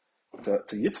Rivka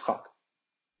to Yitzchak.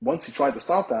 Once he tried to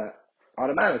stop that,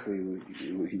 automatically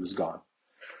he was gone.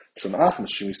 So since the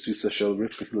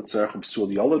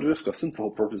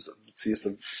whole purpose of Mitzias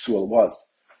of Besuel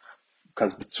was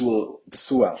because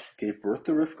Besuel gave birth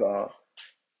to Rivka,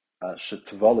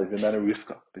 Shetvale v'mena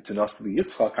Rivka b'tunas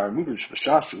Yitzchak ha'removim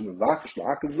shv'shashu m'vakish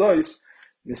la'akav zois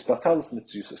mispatelis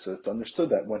Mitzias. So it's understood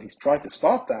that when he's trying to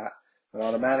stop that, then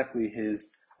automatically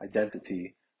his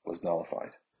identity was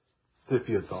nullified. This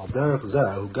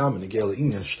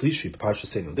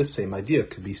same idea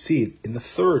could be seen in the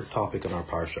third topic in our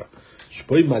parsha.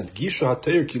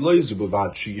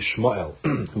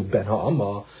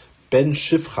 Ben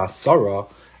Shifcha Sarah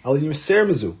al Yimser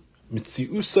Mezu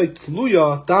Mitziusai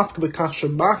Tluya Dafka Bekach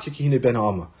Shabak Yekine Ben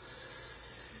Ha'ama.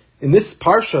 In this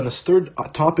parsha, in this third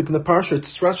topic in the parsha, it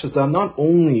stretches that not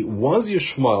only was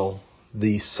Yishmael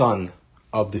the son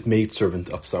of the maidservant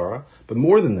of Sarah, but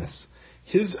more than this,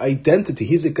 his identity,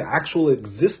 his actual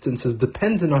existence is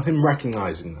dependent on him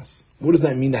recognizing this. What does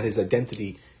that mean, that his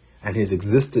identity and his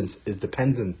existence is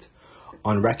dependent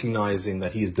on recognizing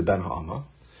that he is the Ben Ha'ama?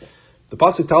 The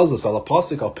pasuk tells us, "Al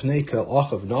pasuk al pnei kel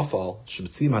achav nafal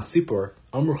shebtzim hasipur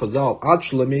amru chazal ad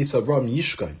shlemeis Avraham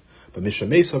yishkain, but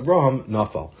mishameis Avraham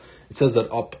nafal." It says that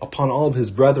upon all of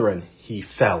his brethren he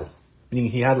fell, meaning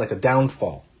he had like a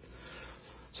downfall.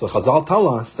 So Chazal tell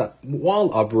us that while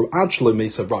Avraham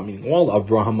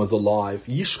was alive,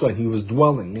 Yishkain, he was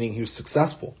dwelling, meaning he was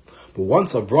successful. But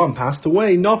once Avraham passed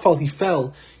away, Nafal, he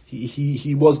fell,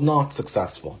 he was not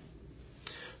successful.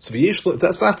 So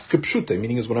that's Kipshute,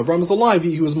 meaning is when Avraham was alive,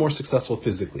 he was more successful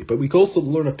physically. But we can also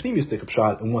learn a Pnimistic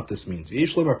Pshat and what this means. The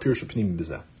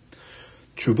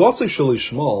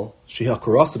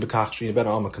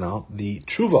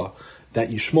tshuva that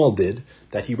Yishmael did,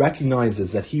 that he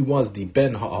recognizes that he was the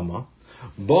Ben Ha'ama,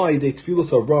 by the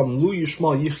Tfilos Avram Lu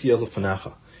Yishmael Yichya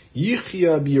Lefanecha,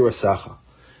 Yichya B'Yirasecha,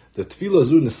 The tefillah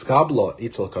zu niskabla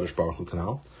etzel kadosh baruch hu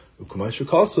kanal u'kumash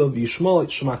ukasav Yishmael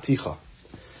shmaticha.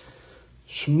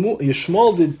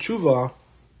 Yishmael did tshuva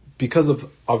because of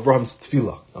Avraham's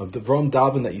tefillah. Avram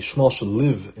davened that Yishmael should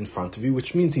live in front of you,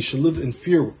 which means he should live in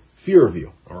fear of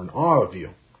you, or in awe of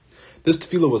you. This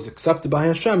tefillah was accepted by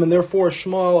Hashem, and therefore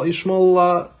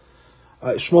Yishmael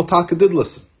Taka did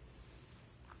listen.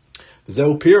 Now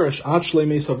we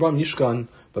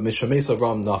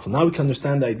can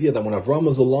understand the idea that when Avram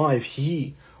was alive,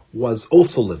 he was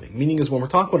also living. Meaning is when we're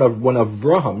talking about when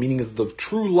Avraham, meaning is the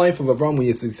true life of Avram,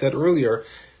 as we said earlier,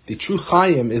 the true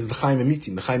Chaim is the Chaim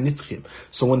Emitim, the Chaim Nitzchim.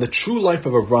 So when the true life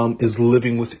of Avram is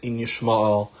living within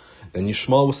Yishmael, then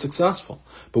Yishmael was successful.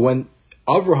 But when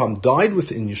Avraham died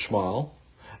within Yishmael,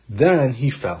 then he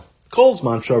fell. Calls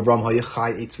man Avram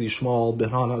hayachai etz Yishmael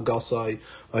behana gasai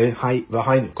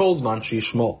v'hainu. Calls man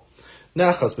Yishmael.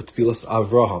 Nachas betfilas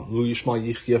Avraham lu Yishmael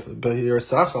yichyef behir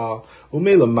sacha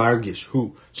umela margish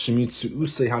hu shemitzu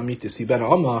usay hamitis he ben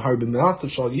amma har b'meatzav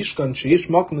shal yishkan sheyish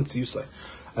maknet yusay.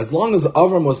 As long as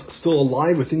Avram was still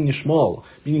alive within Yishmael,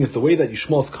 meaning is the way that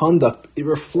Yishmael's conduct, it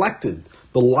reflected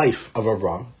the life of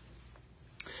Avram.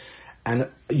 And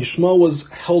Yishmael was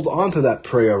held on to that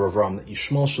prayer of Avram, that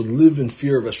Yishmael should live in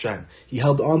fear of Hashem. He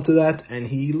held on to that and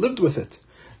he lived with it.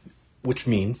 Which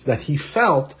means that he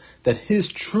felt that his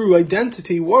true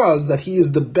identity was that he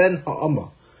is the Ben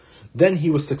Ha'amah. Then he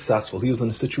was successful. He was in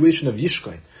a situation of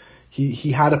Yishkain.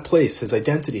 He had a place, his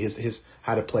identity, his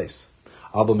had a place.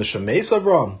 Abba Mishameis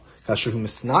Avram, Kasher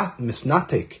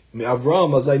misnatek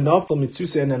Avram azay nafal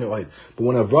mitzusei anenuayid. But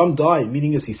when Avram died,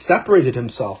 meaning is he separated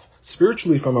himself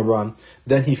spiritually from Avram,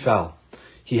 then he fell.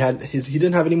 He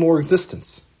didn't have any more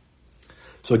existence.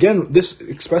 So again, this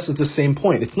expresses the same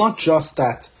point. It's not just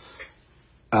that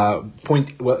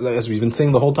point, as we've been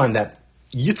saying the whole time, that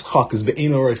Yitzchak is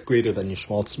be'ein greater than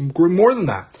Yishmael. It's more than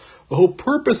that. The whole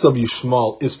purpose of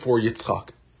Yishmael is for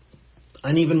Yitzchak.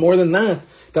 And even more than that,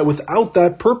 that without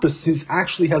that purpose, he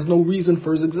actually has no reason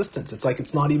for his existence. It's like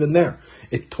it's not even there.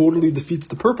 It totally defeats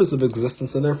the purpose of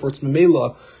existence, and therefore it's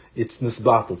memela, it's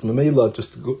nisbatel, it's memela,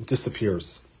 just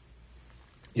disappears.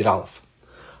 Yud Aleph.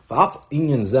 V'af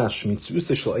inyan zeh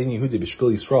shmitzuse shel ein Yehudi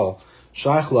b'shpil Yisrael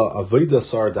shaykh la avoda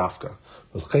sar dafka.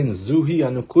 V'chein zuhi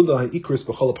anukuda ha'ikris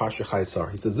b'chol Parshas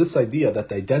ChayaSara. He says this idea that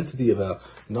the identity of a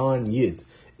non-Yid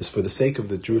is for the sake of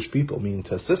the Jewish people, meaning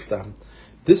to assist them.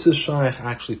 This is shaykh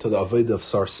actually to the Avodah of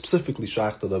Sar, specifically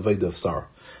shaykh to the Avodah of Sar.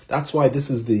 That's why this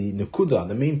is the Nukuda,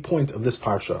 the main point of this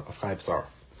Parsha of ChayaSara.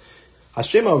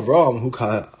 Hashem Avraham hu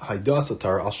haidas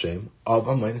atar al shem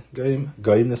avamin goyim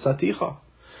nesaticha.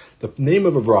 The name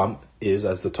of Avraham is,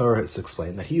 as the Torah has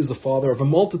explained, that he is the father of a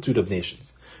multitude of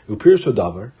nations. That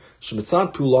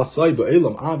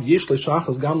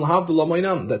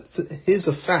his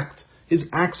effect, his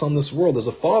acts on this world as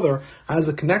a father has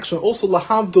a connection also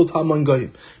lahavdil taman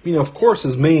goyim. Meaning, of course,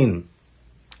 his main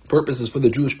purpose is for the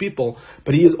Jewish people,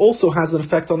 but he also has an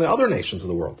effect on the other nations of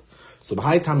the world. So,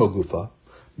 b'hai tamagufa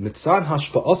mitzad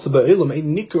hashpa'asa ba'elam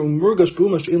ein nikar umurgash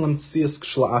b'umash elam tziyas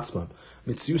shla'atzmam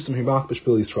mitziyusim himach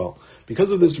b'shpil Yisrael. Because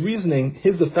of this reasoning,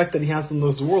 his effect that he has in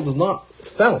this world is not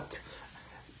felt,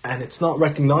 and it's not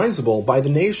recognizable by the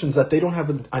nations, that they don't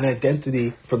have an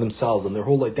identity for themselves, and their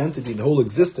whole identity, the whole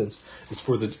existence is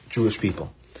for the Jewish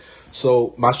people.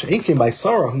 So, Masha'inkim by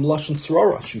Sarah, whom Lashon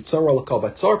Sarah, she Sarah Lakal.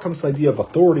 By Sarah comes the idea of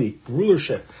authority,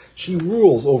 rulership. She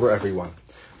rules over everyone.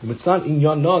 Mitzad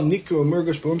inyana niku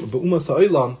emergash b'umas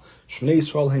ha'olam shmnei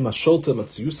Yisrael heim ha'sholta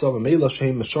matziyusa v'meila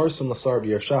shehem masharsim lasar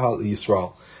v'yershahal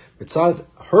Yisrael. Mitzad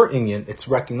her inyan, it's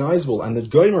recognizable, and the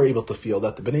Goyim are able to feel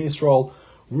that the Bnei Yisrael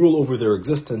rule over their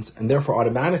existence, and therefore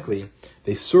automatically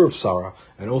they serve Sarah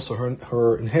and also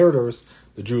her inheritors,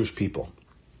 the Jewish people.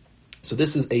 So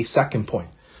this is a second point.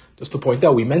 Just to point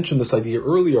out, we mentioned this idea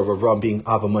earlier of Avram being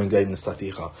Avamayim Goyim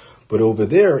Nesaticha, but over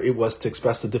there it was to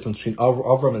express the difference between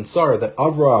Avram and Sarah, that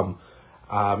Avram,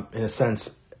 in a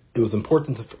sense, it was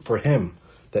important for him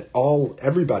that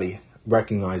everybody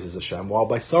recognizes Hashem, while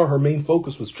by Sarah her main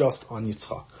focus was just on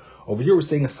Yitzchak. Over here we're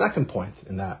saying a second point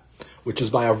in that, which is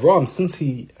by Avram, since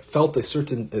he felt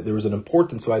there was an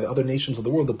importance by the other nations of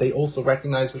the world that they also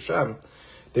recognize Hashem,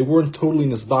 they weren't totally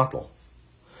nisbatel.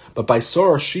 But by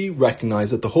Sarah, she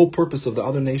recognized that the whole purpose of the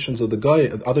other nations of the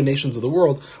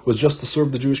world was just to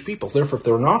serve the Jewish people. Therefore, if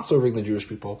they were not serving the Jewish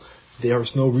people, there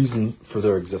is no reason for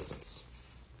their existence.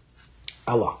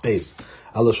 Allah, base.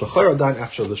 Allah shachar adain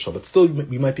after l'shah. But still,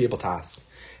 we might be able to ask,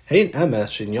 Hein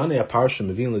emes shenyane aparsha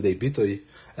mevin l'dei bitoi.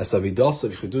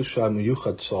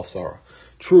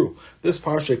 True, this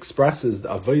parsha expresses the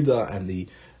avodah and the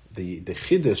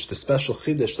chiddush, the special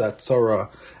chiddush that Sarah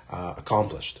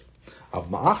accomplished. But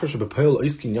since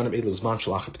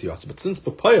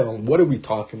B'Poel, what are we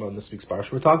talking about in this week's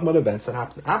parsha? We're talking about events that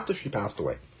happened after she passed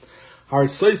away. At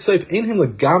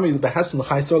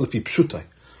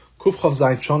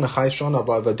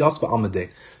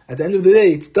the end of the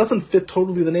day, it doesn't fit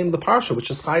totally the name of the parsha,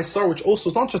 which is ChayaSara, which also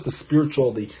is not just the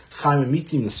spiritual, the Chaim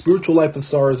Amitim, the spiritual life of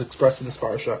Sarah is expressed in this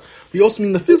parsha. We also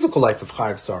mean the physical life of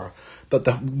ChayaSara,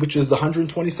 which is the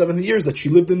 127 years that she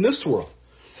lived in this world.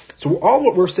 So all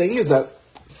what we're saying is that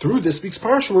through this week's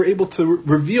parsha, we're able to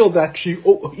reveal that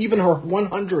even her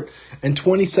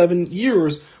 127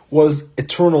 years was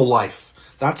eternal life.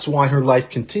 That's why her life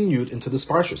continued into this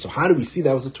parsha. So how do we see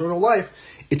that was eternal life?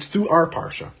 It's through our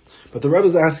parsha. But the Rebbe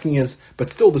is asking but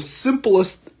still the simple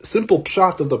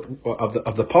pshat of the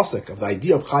pasuk, of the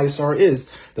idea of ChayaSara is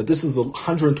that this is the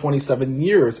 127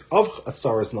 years of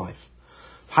Sarah's life.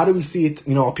 How do we see it?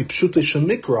 Al pi pshutei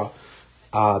shemikra,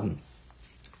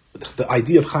 the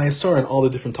idea of ChayaSara and all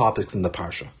the different topics in the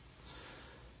parsha.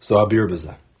 So abir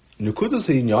b'zeh. Nukudas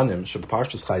ha'inyanim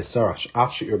shebeparshas ChayaSara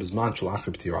af she'ir b'zman shel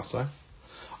achar b'tirasai.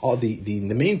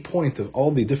 The main point of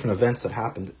all the different events that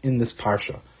happened in this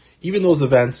parsha, even those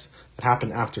events that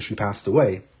happened after she passed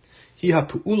away, this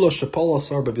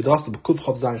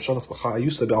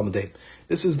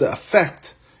is the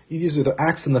effect. These are the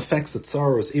acts and effects that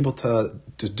Sarah was able to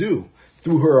do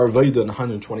through her Avodah in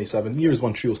 127 years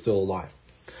when she was still alive.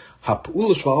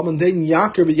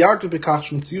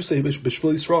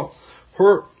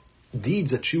 Her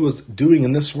deeds that she was doing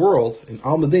in this world, in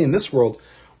Almadei, in this world,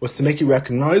 was to make you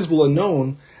recognizable and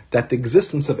known that the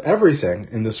existence of everything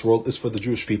in this world is for the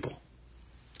Jewish people.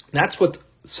 That's what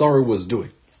Sarah was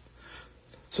doing.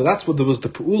 So that's what there was the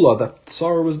Pu'ula that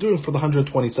Sarah was doing for the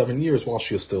 127 years while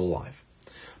she was still alive.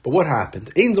 But what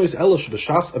happened? But he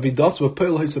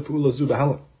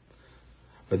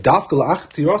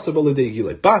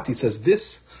says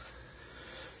this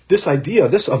idea,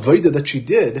 this Avodah that she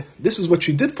did, this is what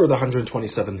she did for the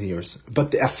 127 years.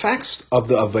 But the effects of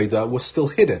the Avodah was still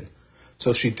hidden.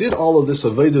 So she did all of this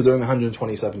Avodah during the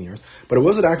 127 years, but it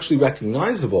wasn't actually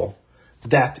recognizable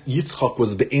that Yitzchak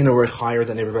was be'enor higher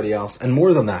than everybody else, and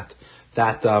more than that,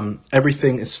 that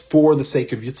everything is for the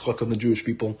sake of Yitzchak and the Jewish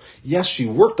people. Yes, she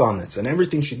worked on this, and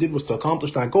everything she did was to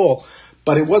accomplish that goal,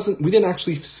 but we didn't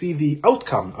actually see the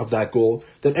outcome of that goal,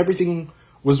 that everything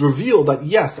was revealed that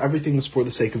yes, everything is for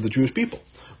the sake of the Jewish people.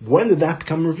 When did that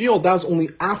become revealed? That was only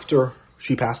after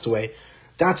she passed away.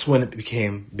 That's when it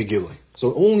became Begilui.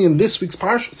 So only in this week's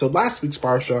parsha, so last week's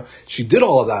parsha, she did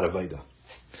all of that Avodah.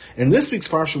 In this week's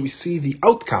parsha, we see the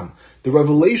outcome, the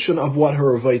revelation of what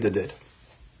her Avodah did.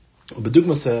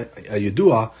 B'dugmas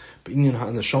yedua b'inyan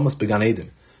ha'neshamas began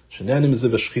Eden. Shenenim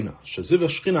ziv ha'shchina. Sheziv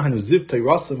ha'shchina hanu ziv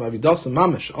teirasa v'avidasa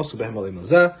mamish asu behem alim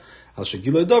lazeh.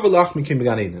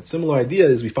 Similar idea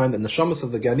is we find that in the Neshamas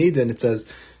of the Gan Eden it says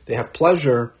they have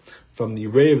pleasure from the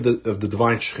ray of the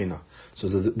divine Shechina. So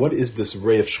what is this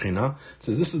ray of Shechina? It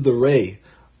says this is the ray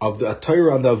of the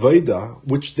Torah and the Avodah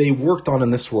which they worked on in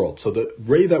this world. So the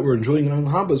ray that we're enjoying in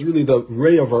Olam Haba is really the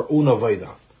ray of our own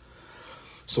Avodah.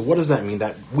 So what does that mean?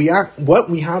 That what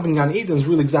we have in Gan Eden is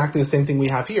really exactly the same thing we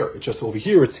have here. It's just over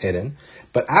here it's hidden,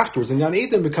 but afterwards in Gan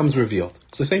Eden becomes revealed.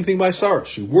 It's the same thing by Sarah.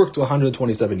 She worked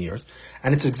 127 years,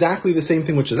 and it's exactly the same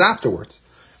thing which is afterwards.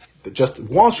 But just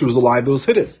while she was alive, it was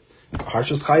hidden.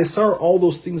 Parshas ChayaSara, all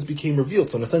those things became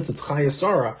revealed. So in a sense, it's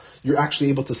ChayaSara. You're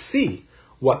actually able to see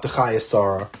what the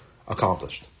ChayaSara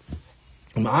accomplished.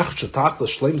 And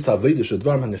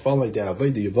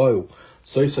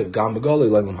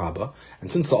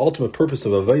since the ultimate purpose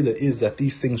of Avodah is that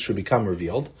these things should become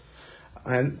revealed,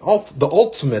 and the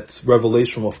ultimate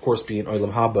revelation will of course be in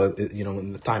Olam Haba,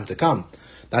 in the time to come.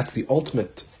 That's the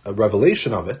ultimate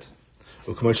revelation of it.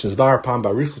 We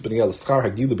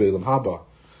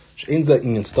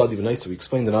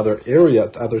explained in other area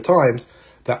at other times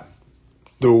that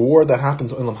the reward that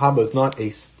happens in Olam Haba is not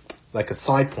like a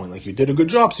side point, like you did a good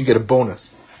job, so you get a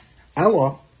bonus.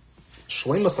 Ella,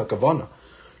 shleimas hakavana,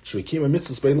 shvikim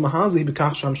mitzvahs b'elam hazi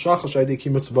b'kach sham shachash aydi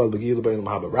kim mitzvah b'gil b'elam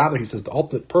haba. Rather, he says the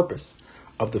ultimate purpose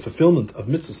of the fulfillment of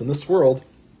mitzvahs in this world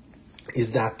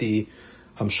is that the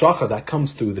hamshacha that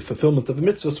comes through the fulfillment of the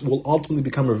mitzvahs will ultimately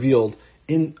become revealed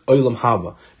in Olam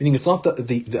Haba. Meaning, it's not that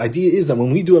the idea is that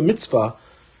when we do a mitzvah,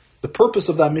 the purpose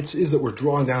of that mitzvah is that we're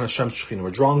drawing down Hashem's Shekhinah,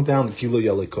 we're drawing down the Gilui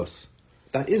Elikus.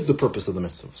 That is the purpose of the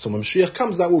mitzvah. So when Mashiach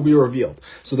comes, that will be revealed.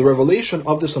 So the revelation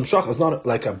of this Hamshach is not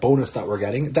like a bonus that we're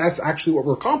getting. That's actually what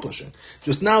we're accomplishing.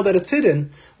 Just now that it's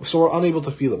hidden, so we're unable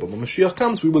to feel it. But when Mashiach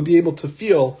comes, we will be able to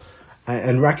feel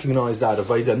and recognize that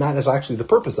Avodah, and that is actually the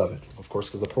purpose of it. Of course,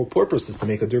 because the whole purpose is to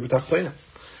make a dir b'tachtoina.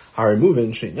 Harim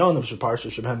moving, shein yon of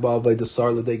sheparsha shebhem ba'avodah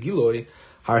sar l'dei giloi,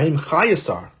 harim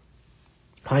ChayaSara.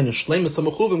 So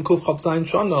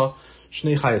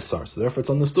therefore it's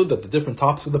understood that the different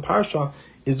topics of the parsha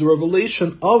is the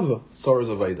revelation of Sarah's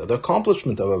Aveda, the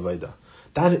accomplishment of Aveda.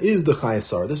 That is the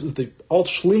ChayaSara. This is the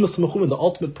shleimus mechuvim, the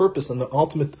ultimate purpose and the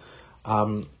ultimate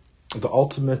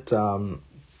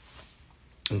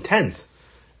intent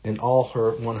in all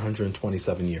her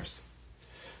 127 years.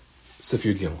 Sif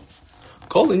Yud Gimel.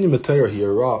 Kol inyan b'Torah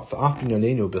hiyara v'af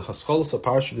binyanenu b'chaschalas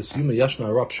ha'parsha v'siyuma yashna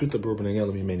hara pshuta b'rubaning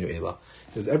elam yimenu ela.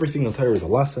 Because everything in the Torah is a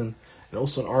lesson, and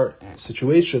also in our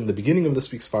situation, the beginning of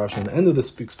this week's parsha and the end of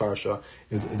this week's parsha,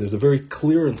 there's a very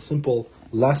clear and simple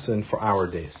lesson for our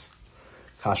days.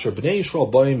 Kasher b'nei Yisrael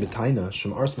b'ayim b'taina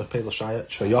shem ars mechpela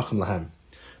shayachim lahem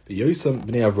b'yoisam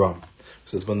b'nei Avraham. It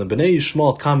says when the b'nei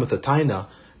Yishmael come with a taina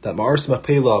that Ma'ars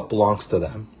Machpelah belongs to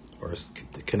them, or is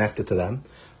connected to them,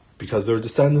 because they're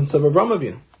descendants of Avraham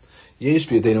Avinu. Yesh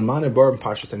b'yadeinu maneh bar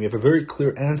Parshas, and we have a very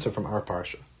clear answer from our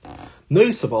parsha.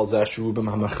 Noisav al zeh shurubim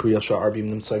hamachriya sha'arbim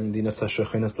nimtzay medina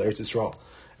sashachenes la'eretz Yisrael.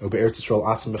 Ube'eretz Yisrael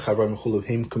atzim b'chavra mechulu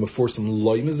him kumeforsim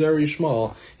loy mizer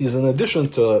Yishmael. Is in addition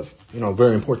to, a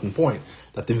very important point,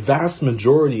 that the vast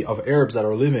majority of Arabs that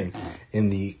are living in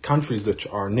the countries which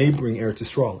are neighboring Eretz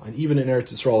Yisrael, and even in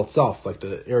Eretz Yisrael itself, like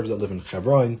the Arabs that live in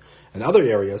Hebron and other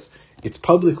areas, it's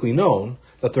publicly known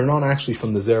that they're not actually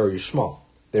from the Zera Yishmael.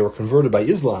 They were converted by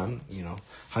Islam,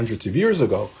 hundreds of years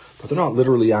ago, but they're not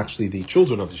literally actually the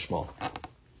children of Yishmael.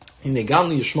 He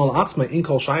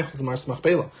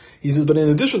says, but in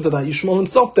addition to that, Yishmael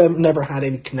himself never had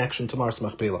any connection to Mars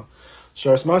Machpelah. He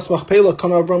says,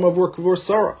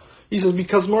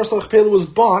 because Mars Machpelah was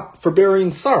bought for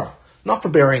burying Sarah, not for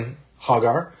burying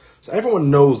Hagar. So everyone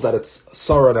knows that it's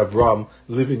Sarah and Avraham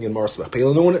living in Mars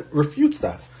Machpelah. No one refutes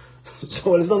that.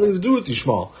 So it has nothing to do with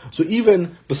Yishmael. So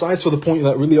even, besides for the point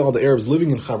that really all the Arabs living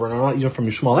in Hebron are not even from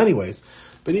Yishmael anyways,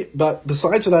 but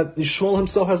besides for that, Yishmael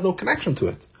himself has no connection to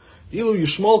it. Ilu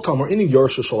Yishmael come or any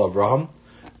Yersha Shal Avraham,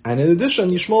 and in addition,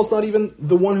 Yishmael is not even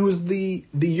the one who is the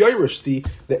Yerush, the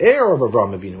heir of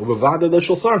Avraham Avinu.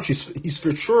 He's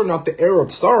for sure not the heir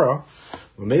of Sarah.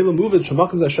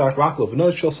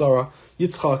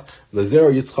 Yitzchak,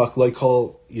 Lezer Yitzchak, like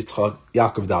call Yitzchak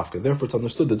Yaakov Dafka. Therefore, it's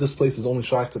understood that this place is only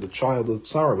shaykh to the child of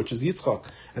Sarah, which is Yitzchak,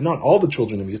 and not all the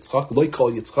children of Yitzchak, like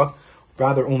call Yitzchak,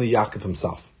 rather only Yaakov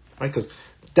himself. Right? Because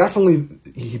definitely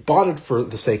he bought it for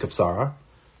the sake of Sarah,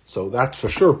 so that for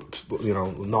sure,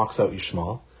 knocks out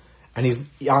Yishmael. And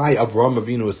Avraham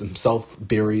Avinu is himself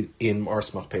buried in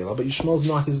Mars Machpelah, but Yishmael is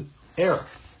not his heir.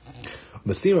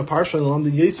 Masima Parsha and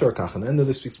Lamdi Yisar Kach. And the end of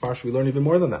this week's Parsha, we learn even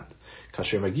more than that.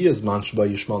 Kasher Magiyas Man Shba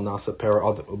Yishmael Nasa Pera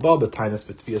Ad Uba B'Tainas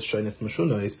B'Tvias Shainis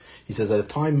Meshunais. He says at a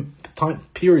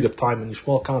period of time when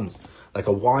Yishmael comes, like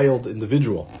a wild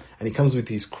individual, and he comes with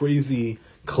these crazy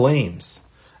claims.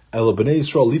 El B'nei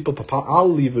Yisrael Lipa Papa Al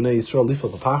Li B'nei Yisrael Lipa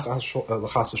Papa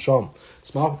L'Chas Hashem.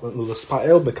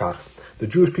 L'Spael B'Kach. The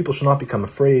Jewish people should not become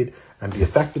afraid and be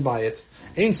affected by it.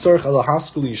 Ein Sarich Ela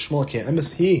Haskell Yishmael Ki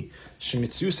Emes Hi. The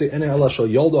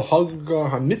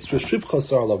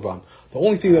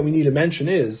only thing that we need to mention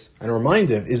is, and remind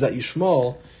him, is that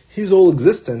Yishmael, his whole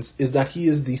existence, is that he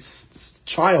is the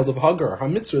child of Hagar,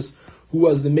 HaMitzvah, who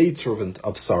was the maidservant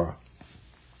of Sarah.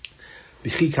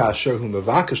 And he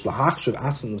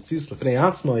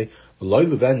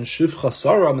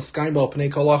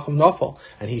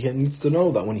needs to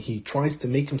know that when he tries to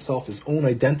make himself his own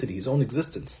identity, his own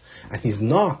existence, and he's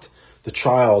not the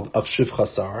child of Shivcha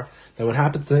Sar, then what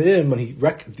happens to him when he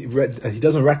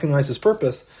doesn't recognize his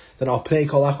purpose, then al pnei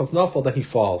kol achav nafal, then he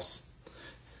falls,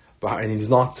 and he's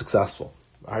not successful.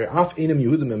 Even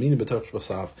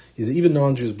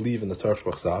non-Jews believe in the Torah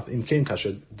Shbachsav.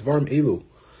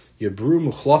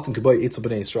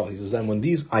 He says then when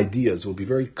these ideas will be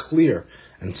very clear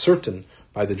and certain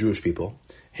by the Jewish people,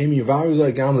 and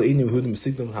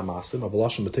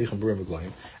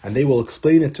they will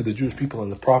explain it to the Jewish people in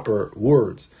the proper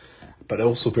words, but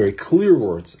also very clear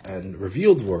words and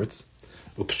revealed words.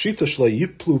 And for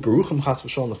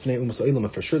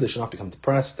sure they should not become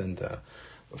depressed and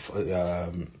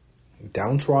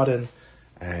downtrodden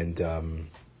and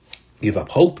give up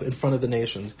hope in front of the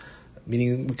nations.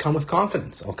 Meaning we come with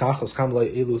confidence. For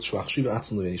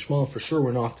sure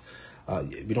we're not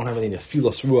we don't have any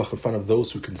nefilas ruach in front of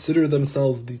those who consider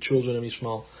themselves the children of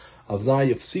Ishmael. Then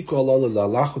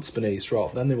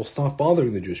they will stop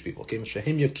bothering the Jewish people.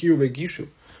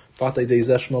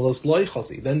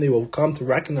 Then they will come to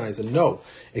recognize and know,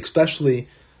 especially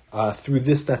through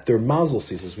this, that their mazel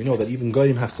ceases. We know that even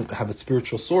goyim have a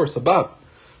spiritual source above.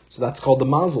 So that's called the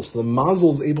mazel. So the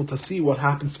mazel is able to see what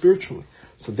happens spiritually.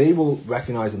 So they will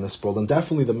recognize in this world, and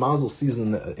definitely the mazel sees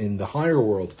in the higher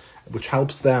world, which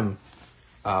helps them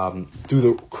do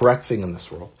the correct thing in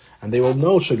this world. And they will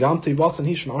know Shagam Tevasan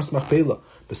Hishan Ars Machpela,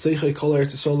 B'Seichei Kol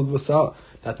Eretz Yisrael G'Vasal,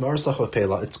 that Marsach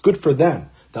Machpela, it's good for them,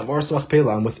 that Marsach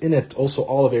Machpela, and within it also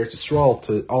all of Eretz Yisrael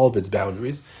to all of its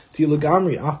boundaries,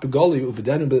 Tilagamri, Af Begoli,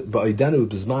 Ubedenu Ba'idenu,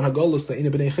 B'Zman HaGolus, La'ina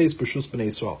B'nei Ches, B'Shus B'nei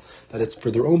Yisrael, that it's for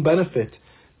their own benefit,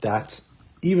 that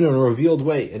even in a revealed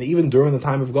way, and even during the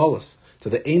time of Golus, to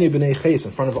the Eine B'nei Ches,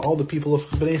 in front of all the people of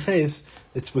B'nei Ches,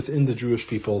 it's within the Jewish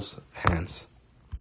people's hands.